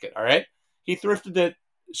chore jacket, all right? He thrifted it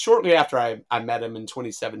shortly after I met him in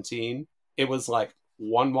 2017. It was like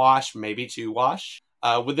 1 wash, maybe 2 wash.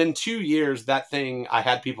 Within 2 years, that thing, I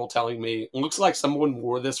had people telling me, looks like someone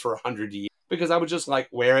wore this for 100 years. Because I would just like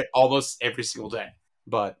wear it almost every single day.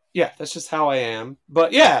 But yeah, that's just how I am.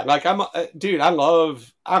 But yeah, like dude, I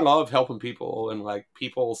love helping people and like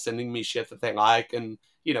people sending me shit that they like. And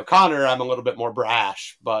Connor, I'm a little bit more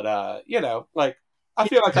brash, but like I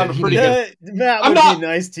feel like I'm a pretty good. Matt would be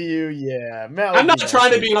nice to you, yeah. I'm not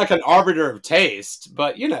trying to be like an arbiter of taste,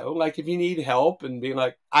 but like if you need help and be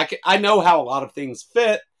like, I know how a lot of things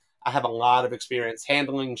fit. I have a lot of experience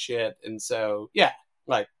handling shit, and so yeah,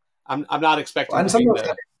 like I'm not expecting. And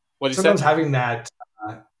sometimes having that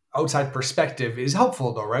outside perspective is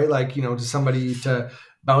helpful, though, right? Like to somebody to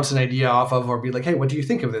bounce an idea off of, or be like, "Hey, what do you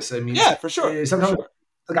think of this?" I mean, yeah, for sure. Sometimes,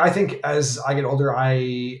 like I think as I get older,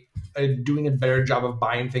 I am doing a better job of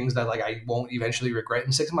buying things that like I won't eventually regret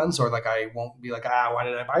in 6 months, or like I won't be like, why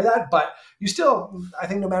did I buy that? But you still, I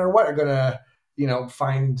think, no matter what, are gonna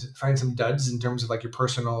find some duds in terms of like your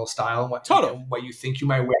personal style and what you think you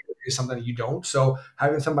might wear is something that you don't. So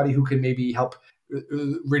having somebody who can maybe help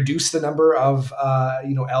reduce the number of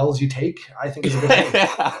L's you take, I think is a good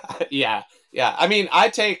thing. yeah. I mean, I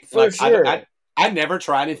take for sure. I never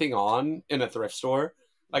try anything on in a thrift store.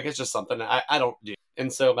 Like it's just something I don't do.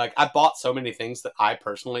 And so like I bought so many things that I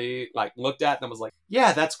personally like looked at and I was like,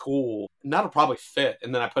 yeah, that's cool. And that'll probably fit.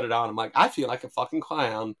 And then I put it on. I'm like, I feel like a fucking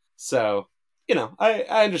clown. So I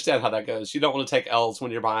understand how that goes. You don't want to take L's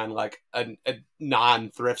when you're buying like a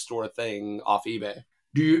non-thrift store thing off eBay.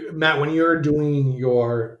 Do you, Matt, when you're doing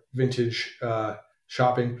your vintage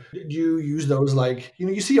shopping, do you use those like,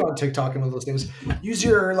 you see on TikTok and all those things, use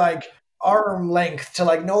your like arm length to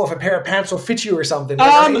like know if a pair of pants will fit you or something?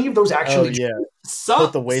 Are any of those actually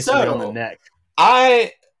put the waist around the neck?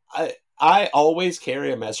 I always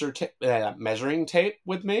carry a measuring tape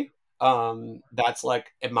with me. That's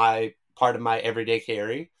like part of my everyday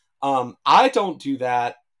carry. I don't do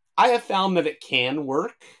that. I have found that it can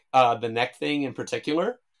work, the neck thing in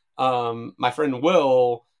particular. My friend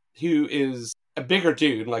Will, who is a bigger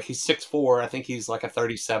dude, like he's 6'4", I think he's like a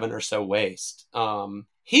 37 or so waist.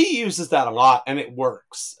 He uses that a lot and it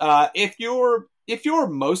works. If you're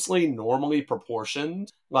mostly normally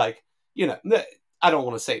proportioned, like, I don't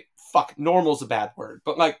want to say normal's a bad word,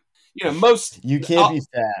 but like most You can't be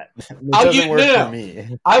fat. It I'll doesn't work no. for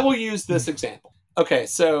me. I will use this example. Okay,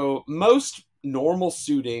 so most normal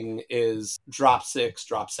suiting is drop 6,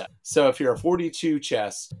 drop 7. So if you're a 42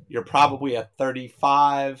 chest, you're probably a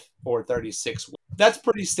 35 or 36. That's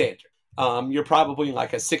pretty standard. You're probably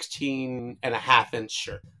like a 16 and a half inch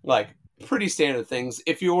shirt. Like pretty standard things.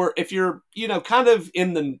 If you're kind of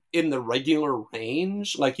in the regular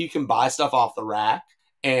range, like you can buy stuff off the rack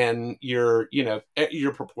and your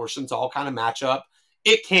proportions all kind of match up,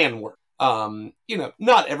 it can work.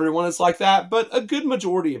 Not everyone is like that, but a good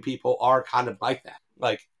majority of people are kind of like that.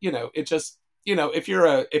 Like, it just, if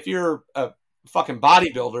you're a fucking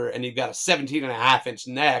bodybuilder and you've got a 17 and a half inch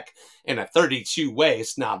neck and a 32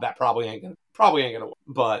 waist, nah, that probably ain't gonna work.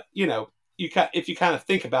 But, if you kind of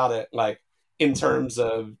think about it, like in terms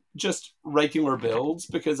of just regular builds,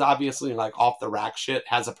 because obviously like off the rack shit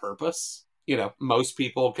has a purpose. Most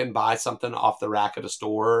people can buy something off the rack at a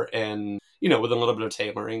store and, with a little bit of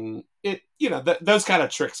tailoring, those kind of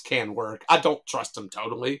tricks can work. I don't trust them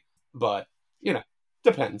totally, but,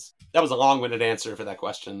 depends. That was a long-winded answer for that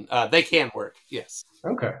question. They can work, yes.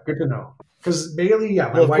 Okay, good to know. Because Bailey,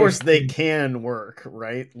 my Well, of wife, course, they can work,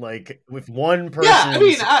 right? Like, if one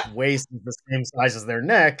person's waist is the same size as their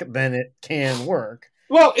neck, then it can work.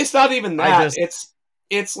 Well, it's not even that.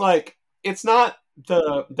 It's like, it's not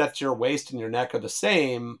that your waist and your neck are the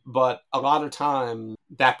same, but a lot of time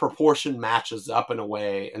that proportion matches up in a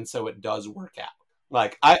way, and so it does work out.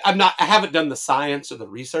 Like I haven't done the science or the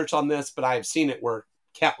research on this, but I have seen it work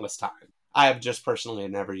countless times. I have just personally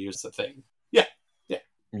never used the thing. Yeah.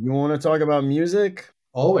 You want to talk about music?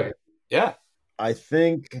 Always. Yeah. I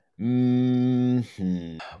think.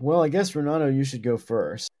 Well, I guess Renato, you should go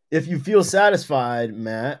first. If you feel satisfied,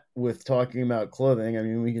 Matt, with talking about clothing, I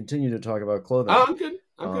mean, we continue to talk about clothing. Oh, I'm good.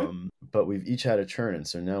 Good. But we've each had a turn, and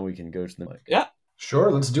so now we can go to the mic. Yeah. Sure,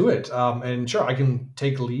 let's do it. And sure, I can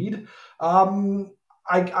take lead.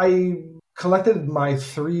 I collected my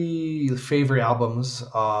 3 favorite albums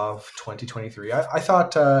of 2023. I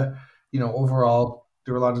thought, overall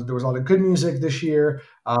there was a lot of good music this year.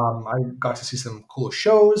 I got to see some cool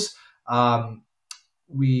shows.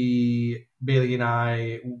 Bailey and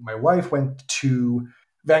my wife went to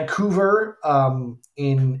Vancouver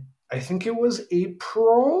in, I think it was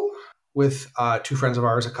April, with 2 friends of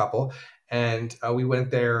ours, a couple, and we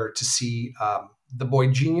went there to see the Boy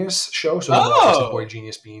Genius show. So obviously Boy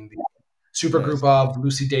Genius being the supergroup of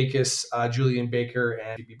Lucy Dacus, Julian Baker,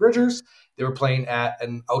 and Phoebe Bridgers. They were playing at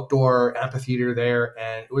an outdoor amphitheater there,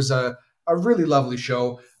 and it was a really lovely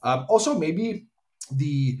show. Also, maybe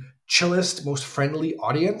the chillest, most friendly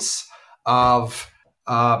audience of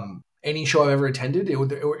any show I've ever attended. It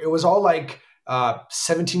was all like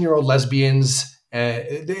 17-year-old lesbians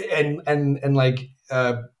and like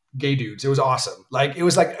gay dudes. It was awesome. Like it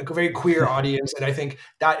was like a very queer audience, and I think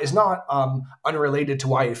that is not unrelated to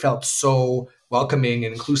why it felt so welcoming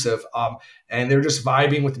and inclusive. And they're just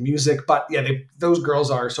vibing with the music. But yeah, those girls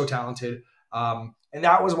are so talented. And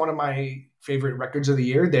that was one of my favorite records of the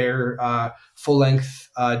year, their full-length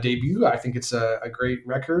debut. I think it's a great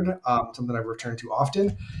record, something I've returned to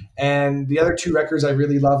often. And the other 2 records I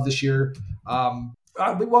really love this year,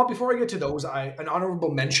 well, before I get to those, an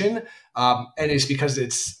honorable mention, and it's because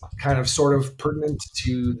it's kind of sort of pertinent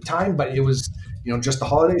to the time, but it was, just the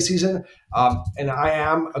holiday season. And I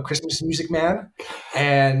am a Christmas music man.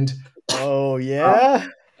 And oh yeah.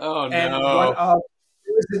 Oh no. And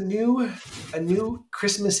there was a new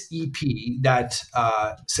Christmas EP that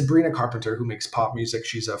Sabrina Carpenter, who makes pop music,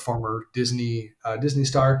 she's a former Disney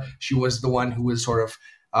star. She was the one who was sort of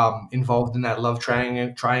involved in that love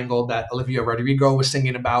triangle that Olivia Rodrigo was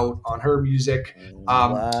singing about on her music.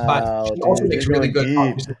 But she also makes really good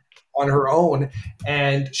pop music on her own.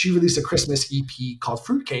 And she released a Christmas EP called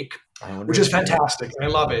Fruitcake, which is fantastic. I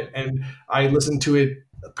love it. And I listened to it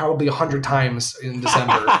probably 100 times in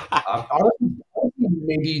December. Honestly,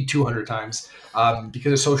 maybe 200 times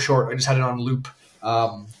because it's so short. I just had it on loop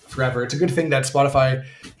forever. It's a good thing that Spotify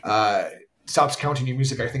stops counting your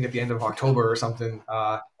music, I think, at the end of October or something.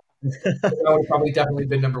 That would have probably definitely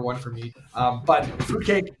been number 1 for me. But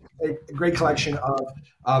Fruitcake, a great collection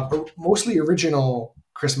of mostly original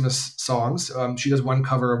Christmas songs. She does one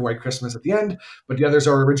cover of White Christmas at the end, but the others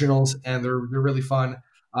are originals, and they're really fun.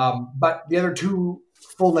 But the other 2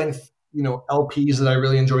 full-length, LPs that I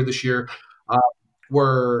really enjoyed this year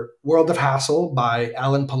were World of Hassle by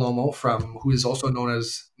Alan Palomo, who is also known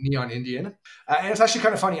as Neon Indian. And it's actually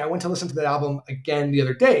kind of funny. I went to listen to that album again the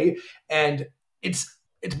other day, and it's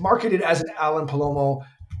marketed as an Alan Palomo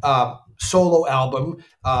solo album,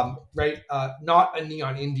 right? Not a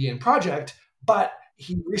Neon Indian project, but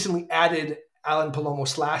he recently added Alan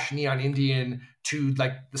Palomo / Neon Indian to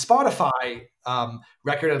like the Spotify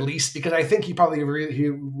record, at least, because I think he probably he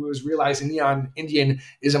was realizing Neon Indian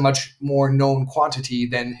is a much more known quantity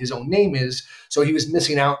than his own name is. So he was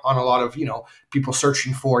missing out on a lot of, people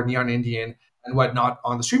searching for Neon Indian and whatnot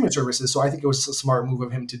on the streaming services. So I think it was a smart move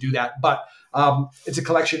of him to do that. But it's a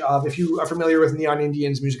collection of, if you are familiar with Neon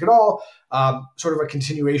Indian's music at all, sort of a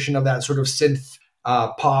continuation of that sort of synth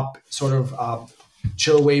pop, sort of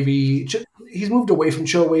chill wavy. He's moved away from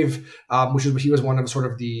chill wave, which is he was one of sort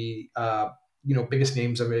of the biggest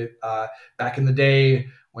names of it back in the day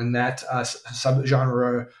when that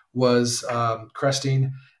subgenre was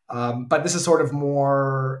cresting. But this is sort of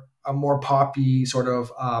a more poppy sort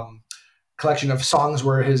of collection of songs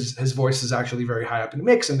where his voice is actually very high up in the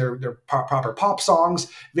mix, and they're proper pop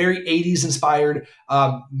songs, very 80s inspired,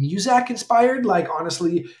 Muzak inspired. Like,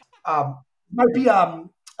 honestly, might be a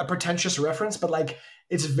pretentious reference, but like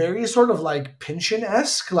it's very sort of like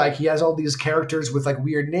Pynchon-esque. Like, he has all these characters with like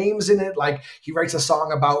weird names in it. Like, he writes a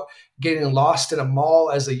song about getting lost in a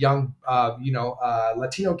mall as a young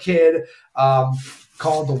Latino kid,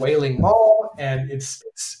 called The Wailing Mall, and it's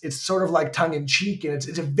sort of like tongue in cheek, and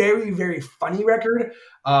it's a very, very funny record.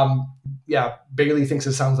 Bailey thinks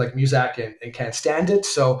it sounds like Muzak and can't stand it.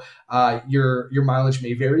 So your mileage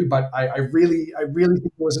may vary, but I really think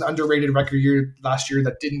it was an underrated record last year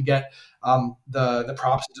that didn't get the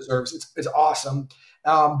props it deserves. It's awesome.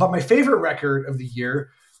 But my favorite record of the year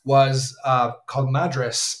was called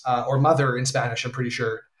Madres, or Mother in Spanish, I'm pretty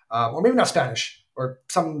sure, or maybe not Spanish, or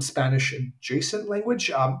some Spanish adjacent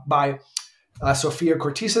language, by Sofia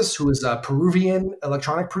Cortizas, who is a Peruvian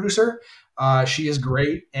electronic producer. She is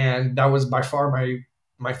great, and that was by far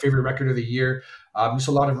my favorite record of the year. Just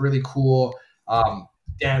a lot of really cool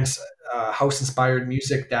dance, house-inspired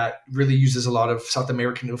music that really uses a lot of South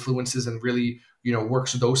American influences and really,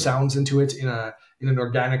 works those sounds into it in an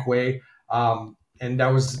organic way. And that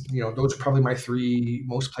was, those are probably my 3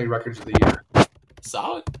 most played records of the year.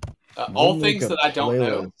 Solid. All things that I don't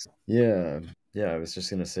know. Yeah, I was just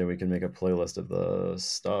gonna say we can make a playlist of the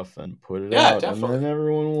stuff and put it Yeah, out, definitely. and then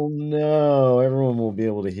everyone will know. Everyone will be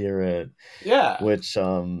able to hear it. Yeah. Which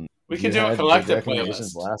we can do a collective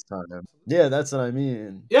playlist last time. Yeah, that's what I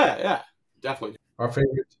mean. Yeah, definitely. Our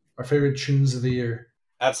favorite tunes of the year.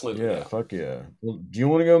 Absolutely. Yeah, fuck yeah. Well, do you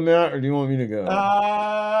want to go, Matt, or do you want me to go?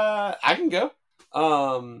 I can go.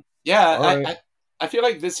 Right. I feel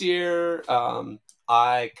like this year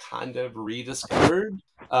I kind of rediscovered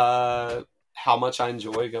how much I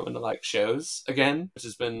enjoy going to like shows again, which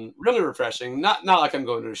has been really refreshing. Not like I'm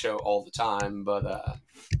going to a show all the time, but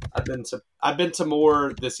I've been to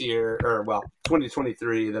more this year, or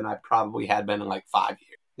 2023, than I probably had been in like 5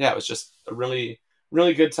 years. Yeah, it was just a really,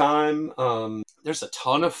 really good time. There's a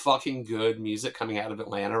ton of fucking good music coming out of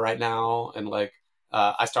Atlanta right now, and like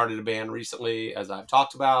I started a band recently, as I've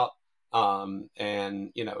talked about, and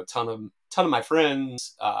a ton of my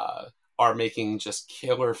friends are making just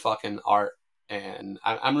killer fucking art, and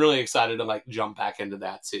I'm really excited to like jump back into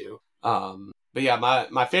that too. But yeah,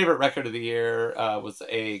 my favorite record of the year was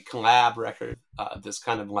a collab record, this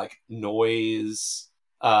kind of like noise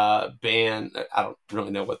band. I don't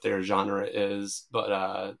really know what their genre is,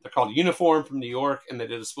 but they're called Uniform from New York, and they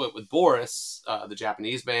did a split with Boris, the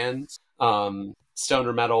Japanese band.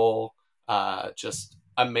 Stoner metal, just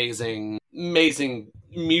amazing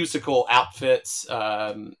musical outfits,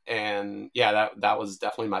 and yeah, that was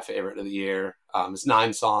definitely my favorite of the year. It's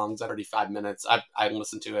 9 songs, 35 minutes. I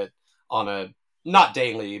listened to it on a not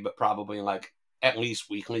daily, but probably like at least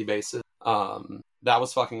weekly basis. That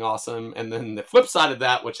was fucking awesome. And then the flip side of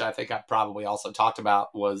that, which I think I probably also talked about,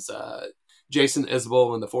 was Jason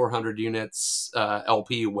Isbell and the 400 Units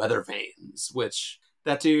LP Weather Vanes, which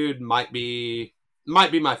that dude might be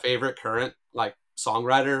my favorite current like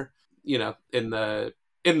songwriter, in the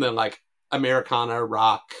like Americana,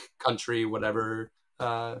 rock, country, whatever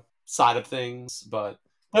side of things. But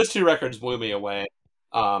those 2 records blew me away,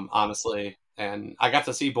 honestly. And I got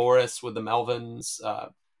to see Boris with the Melvins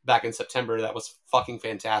back in September. That was fucking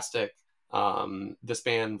fantastic. This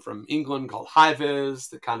band from England called High Vis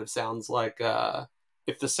that kind of sounds like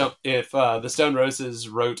if the Stone Roses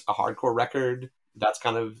wrote a hardcore record, that's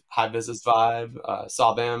kind of High Vis's vibe.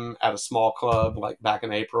 Saw them at a small club like back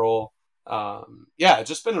in April. It's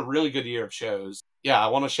just been a really good year of shows. Yeah, I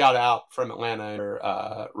want to shout out from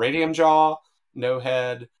Atlanta, Radium Jaw, No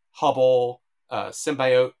Head, Hubble,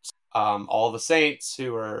 Symbiote, All the Saints,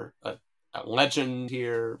 who are a legend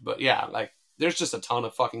here. But yeah, like there's just a ton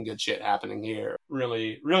of fucking good shit happening here.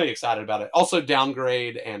 Really, really excited about it. Also,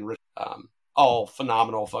 Downgrade and all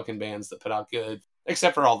phenomenal fucking bands that put out good,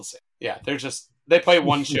 except for All the Saints. Yeah, they're just They play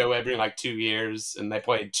one show every like 2 years, and they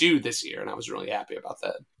played 2 this year, and I was really happy about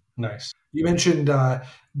that. Nice. You mentioned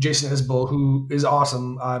Jason Isbell, who is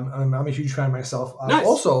awesome. I'm a huge fan myself. Nice.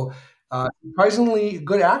 Also, surprisingly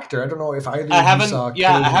good actor. I don't know if either I of you haven't. saw.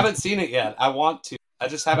 Yeah, I Killers. havenn seen it yet. I want to. I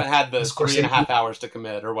just haven't had the Scorsese. 3.5 hours to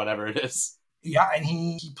commit or whatever it is. Yeah, and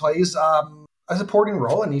he plays a supporting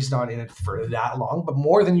role, and he's not in it for that long, but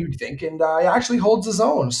more than you'd think, and he actually holds his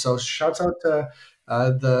own. So shouts out to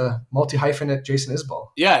the multi-hyphenate Jason Isbell.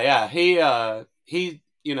 Yeah. He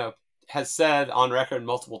has said on record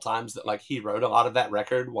multiple times that like he wrote a lot of that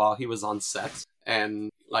record while he was on set, and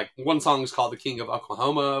like one song is called "The King of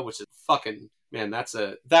Oklahoma," which is fucking, man, that's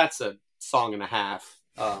a song and a half.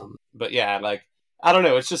 But yeah, like, I don't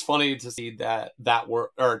know, it's just funny to see that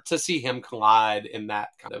work, or to see him collide in that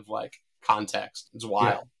kind of like context. It's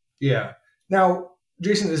wild. Yeah. Now,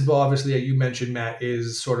 Jason Isbell, obviously, you mentioned, Matt,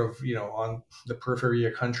 is sort of, on the periphery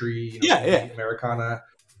of country, the Americana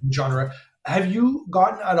genre. Have you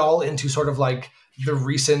gotten at all into sort of like the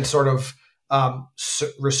recent sort of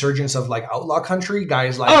resurgence of like outlaw country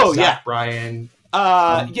guys like Zach Bryan?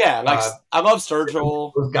 I love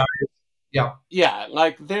Sturgill. Those guys. Yeah,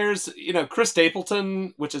 like there's Chris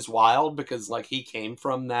Stapleton, which is wild because like he came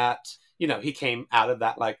from that, he came out of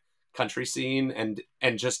that like country scene and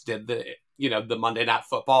just did the Monday Night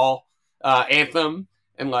Football anthem,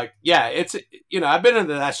 and like it's I've been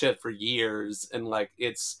into that shit for years, and like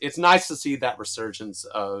it's nice to see that resurgence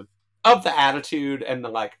of the attitude and the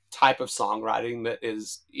like type of songwriting that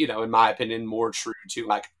is in my opinion more true to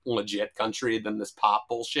like legit country than this pop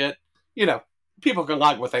bullshit. People can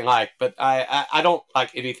like what they like, but I don't like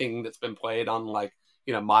anything that's been played on like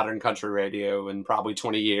modern country radio in probably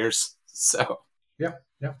 20 years. So yeah,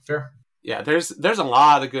 fair. Yeah, there's a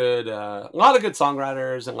lot of good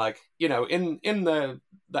songwriters, and like in the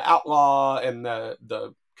outlaw and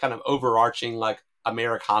the kind of overarching like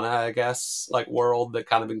Americana, I guess, like world that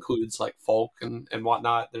kind of includes like folk and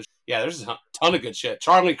whatnot. There's a ton of good shit.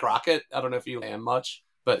 Charlie Crockett, I don't know if you know him much,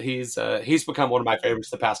 but he's become one of my favorites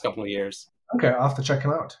the past couple of years. Okay, I'll have to check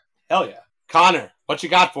him out. Hell yeah. Connor, what you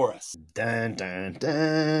got for us? Dun, dun,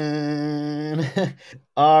 dun.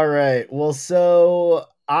 All right. Well, so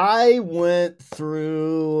I went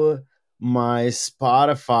through my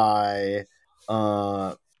Spotify,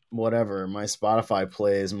 my Spotify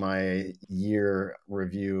plays, my year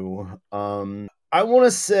review. I want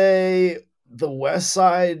to say the West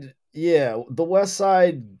Side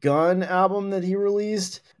Gun album that he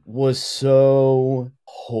released was so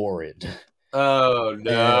horrid. Oh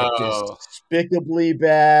no! Despicably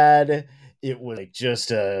bad. It was like just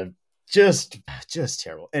terrible.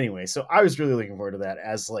 Anyway, so I was really looking forward to that,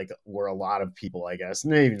 as like were a lot of people, I guess.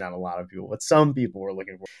 Maybe not a lot of people, but some people were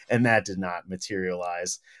looking for, and that did not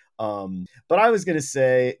materialize. But I was gonna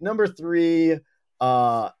say number 3,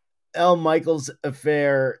 L. Michaels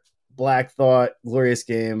Affair, Black Thought, Glorious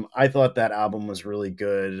Game. I thought that album was really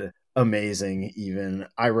good. Amazing. Even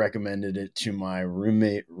I recommended it to my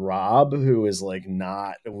roommate Rob, who is like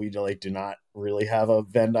we do not really have a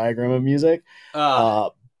Venn diagram of music,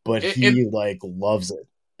 but he loves it.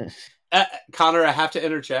 Connor, I have to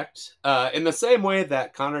interject. In the same way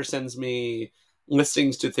that Connor sends me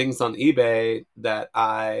listings to things on eBay that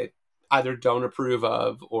I either don't approve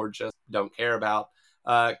of or just don't care about,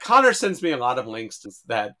 Connor sends me a lot of links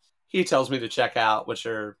that he tells me to check out, which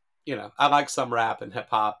are, I like some rap and hip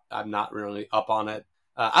hop. I'm not really up on it.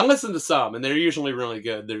 I listen to some, and they're usually really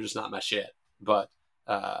good. They're just not my shit. But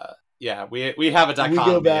we have a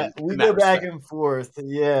dichotomy. We go back and forth.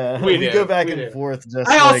 Yeah, we go back and forth. Just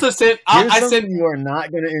I also sent. I sent you are not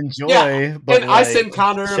going to enjoy. Yeah, but and I send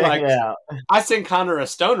Connor check it out. I send Connor a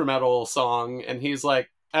stoner metal song, and he's like,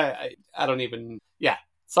 I don't even. Yeah,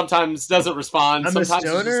 sometimes doesn't respond. I'm sometimes a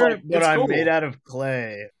stoner, like, but I'm cool. made out of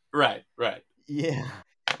clay. Right. Yeah.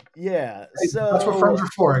 So that's what friends are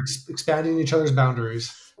for, expanding each other's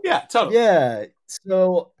boundaries. Yeah, totally. Yeah.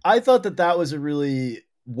 So I thought that was a really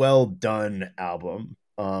well done album.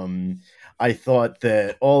 I thought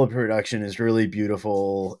that all the production is really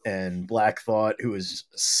beautiful, and Black Thought, who is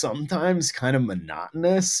sometimes kind of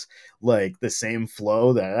monotonous, like the same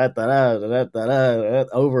flow that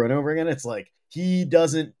over and over again. It's like he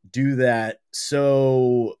doesn't do that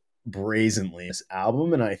so brazenly in this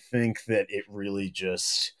album, and I think that it really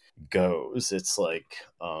just goes. It's like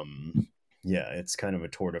it's kind of a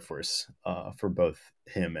tour de force for both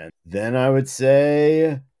him and then I would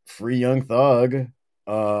say Free Young Thug.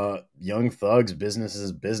 Young Thug's Business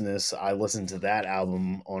is Business. I listened to that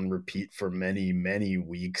album on repeat for many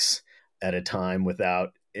weeks at a time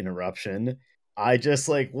without interruption. I just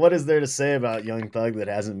like, what is there to say about Young Thug that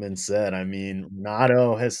hasn't been said? I mean,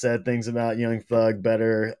 Renato has said things about Young Thug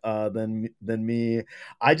better than me.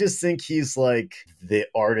 I just think he's like the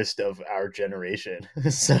artist of our generation.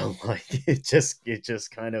 So like, it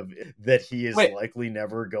just kind of that he is Wait, likely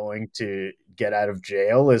never going to get out of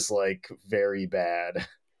jail is like very bad.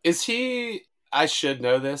 is he? I should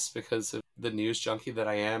know this because of the news junkie that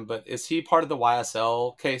I am, but is he part of the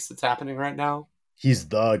YSL case that's happening right now? He's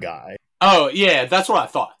the guy. Oh yeah, that's what I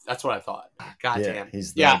thought. God Yeah, damn.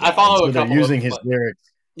 he's the Yeah, I guy. And follow a so they're couple using of his lyrics.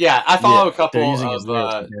 yeah, I Yeah, follow a they're couple using his of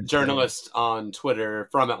lyrics against him. journalists on Twitter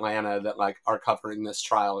from Atlanta that like are covering this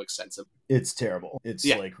trial extensively. It's terrible. It's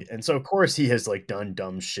Yeah. like, and so of course he has like done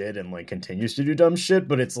dumb shit and like continues to do dumb shit,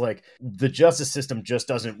 but it's like the justice system just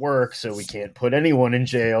doesn't work, so we can't put anyone in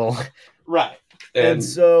jail. Right. And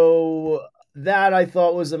so that I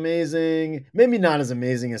thought was amazing. Maybe not as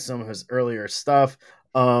amazing as some of his earlier stuff.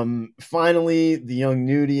 Finally, the Young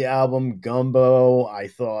Nudie album Gumbo, I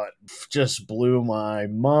thought just blew my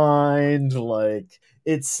mind. Like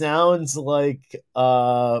it sounds like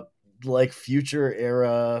future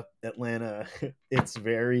era Atlanta. It's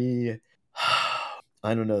very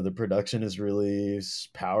I don't know, the production is really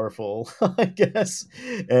powerful, I guess.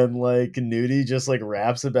 And like Nudie just like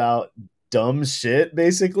raps about dumb shit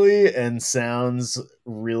basically and sounds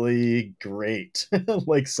really great.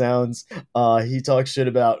 Like sounds he talks shit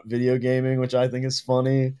about video gaming, which I think is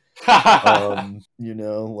funny. Like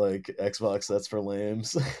Xbox, that's for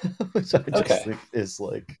lambs. Which I just think is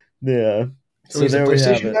like, yeah. So he's a there we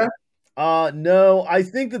have PlayStation it. guy? No, I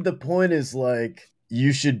think that the point is like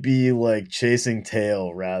you should be like chasing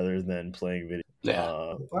tail rather than playing video.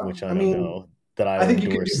 Yeah. Which I I don't mean, know that I I think you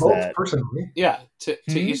can do endorse both that. personally. Yeah. To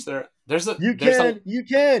each their there's a You there's a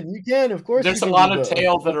can. Of course, there's you a can lot do of both.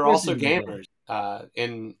 tails that Of are course also you can do both. gamers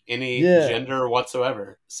in any Yeah. gender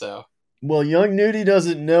whatsoever. So Well, Young Nudie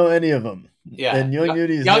doesn't know any of them. yeah. And Young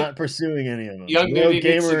Nudie is not pursuing any of them. Young No Nudie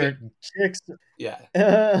needs to gamer get chicks. yeah.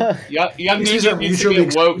 Yeah. Young These Nudie are needs to mutually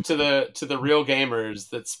get woke to the real gamers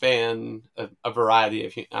that span a variety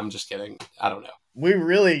of. I'm just kidding. I don't know. We're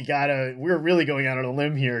really going out on a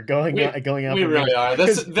limb here, going out. We really are.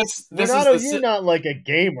 This Renato, is you're not like a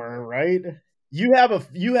gamer, right? You have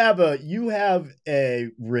a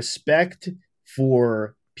respect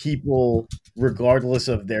for people regardless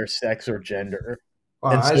of their sex or gender,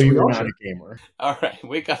 and so As we you're all not should. a gamer. all right.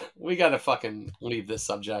 We got to fucking leave this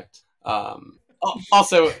subject.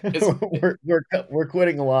 Also, we're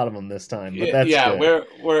quitting a lot of them this time, but that's yeah, good.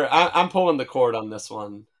 I'm pulling the cord on this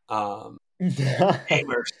one.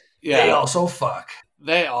 Gamers. Yeah, They also fuck.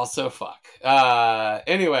 they also fuck.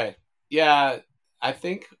 Anyway, yeah, I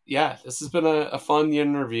think this has been a fun year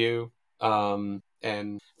in review.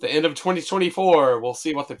 And the end of 2024, we'll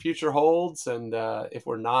see what the future holds, and if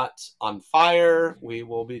we're not on fire, we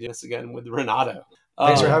will be doing this again with Renato.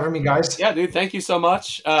 Thanks for having me, guys. Yeah, dude, thank you so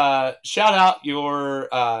much. Shout out your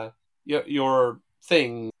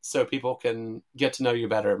thing so people can get to know you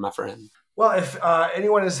better, my friend. Well, if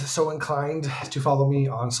anyone is so inclined to follow me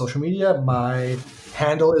on social media, my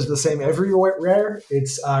handle is the same everywhere.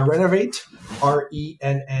 It's Renovate,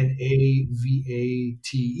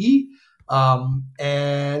 RENNAVATE.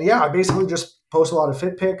 And yeah, I basically just post a lot of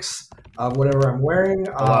fit pics of whatever I'm wearing.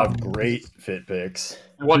 A lot of great fit pics.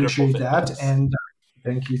 Appreciate that. And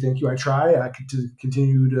thank you. I try to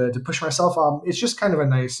continue to push myself. It's just kind of a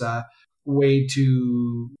nice way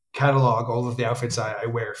to catalog all of the outfits I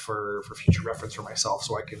wear for future reference for myself,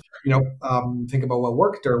 so I can think about what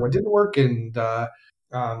worked or what didn't work, and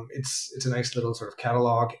it's a nice little sort of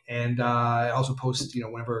catalog. And I also post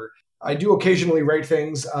whenever I do occasionally write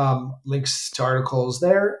things, links to articles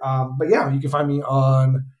there. But yeah, you can find me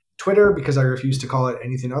on Twitter because I refuse to call it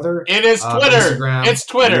anything other. It is Twitter. Instagram. It's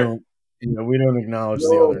Twitter. We don't acknowledge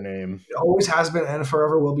the other name. It always has been and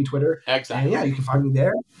forever will be Twitter. Exactly. And yeah, you can find me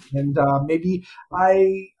there. And maybe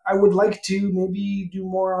I would like to maybe do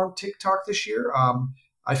more on TikTok this year.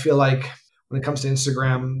 I feel like when it comes to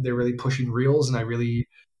Instagram, they're really pushing reels, and I really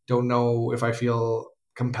don't know if I feel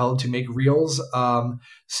compelled to make reels. But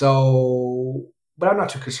I'm not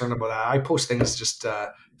too concerned about that. I post things just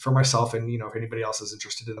for myself, and if anybody else is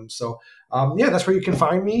interested in them. So that's where you can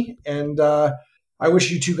find me. And I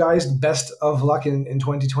wish you two guys the best of luck in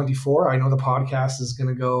 2024. I know the podcast is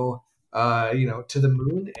going to go, to the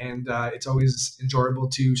moon, and it's always enjoyable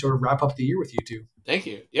to sort of wrap up the year with you two. Thank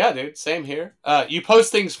you. Yeah, dude. Same here. You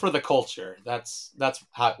post things for the culture. That's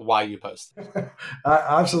why you post.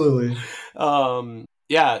 Absolutely.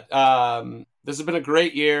 This has been a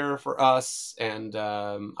great year for us and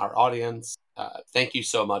our audience. Thank you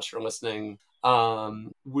so much for listening.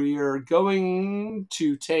 We're going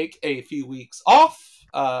to take a few weeks off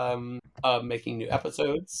of making new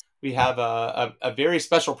episodes. We have a very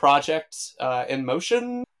special project in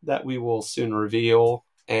motion that we will soon reveal.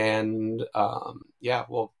 And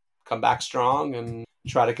we'll come back strong and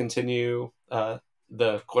try to continue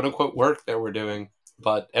the quote-unquote work that we're doing.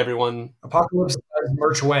 But everyone... Apocalypse Duds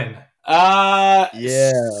merch when? Yeah.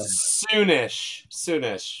 Soonish.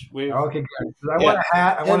 Okay, good. I want a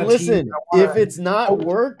hat. I want and a listen, tee. if it's not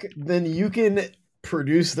work, then you can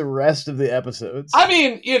produce the rest of the episodes. I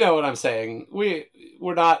mean, you know what I'm saying. We're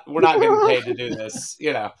not getting paid to do this.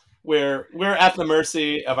 You know, we're at the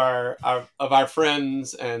mercy of our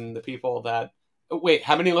friends and the people that. Wait,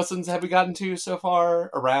 how many listens have we gotten to so far?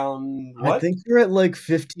 Around what? I think you're at like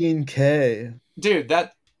 15K. Dude,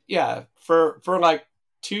 for like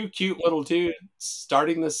two cute little dudes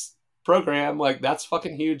starting this program, like that's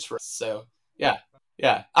fucking huge for us. So yeah.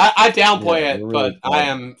 I downplay it, really, but I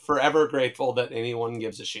am forever grateful that anyone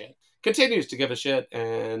gives a shit, continues to give a shit,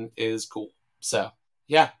 and is cool. So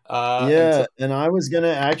yeah. And I was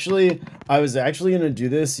actually gonna do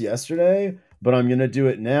this yesterday, but I'm gonna do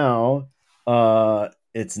it now.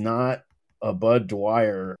 It's not a Bud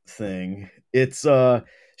Dwyer thing. It's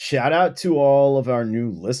shout out to all of our new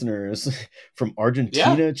listeners from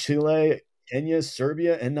Argentina, Chile, Kenya,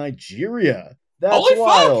 Serbia, and Nigeria. That's Holy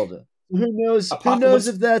wild. Fuck! Who knows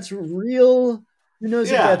if that's real? Who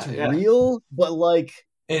knows if that's real? But like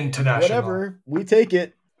international, whatever, we take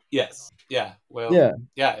it. Yes. Yeah. Well. Yeah.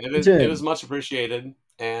 It was much appreciated.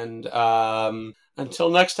 And until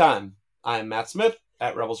next time, I'm Matt Smith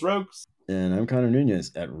at Rebels Rogues. And I'm Conor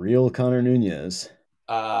Nunez at Real Conor Nunez.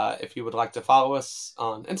 If you would like to follow us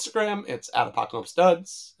on Instagram, it's at Apocalypse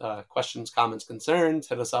Duds. Questions, comments, concerns,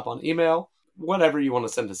 hit us up on email. Whatever you want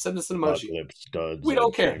to send us an emoji. Apocalypse Duds. We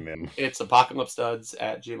don't care. It's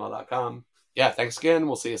apocalypseduds@gmail.com. Yeah, thanks again.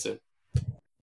 We'll see you soon.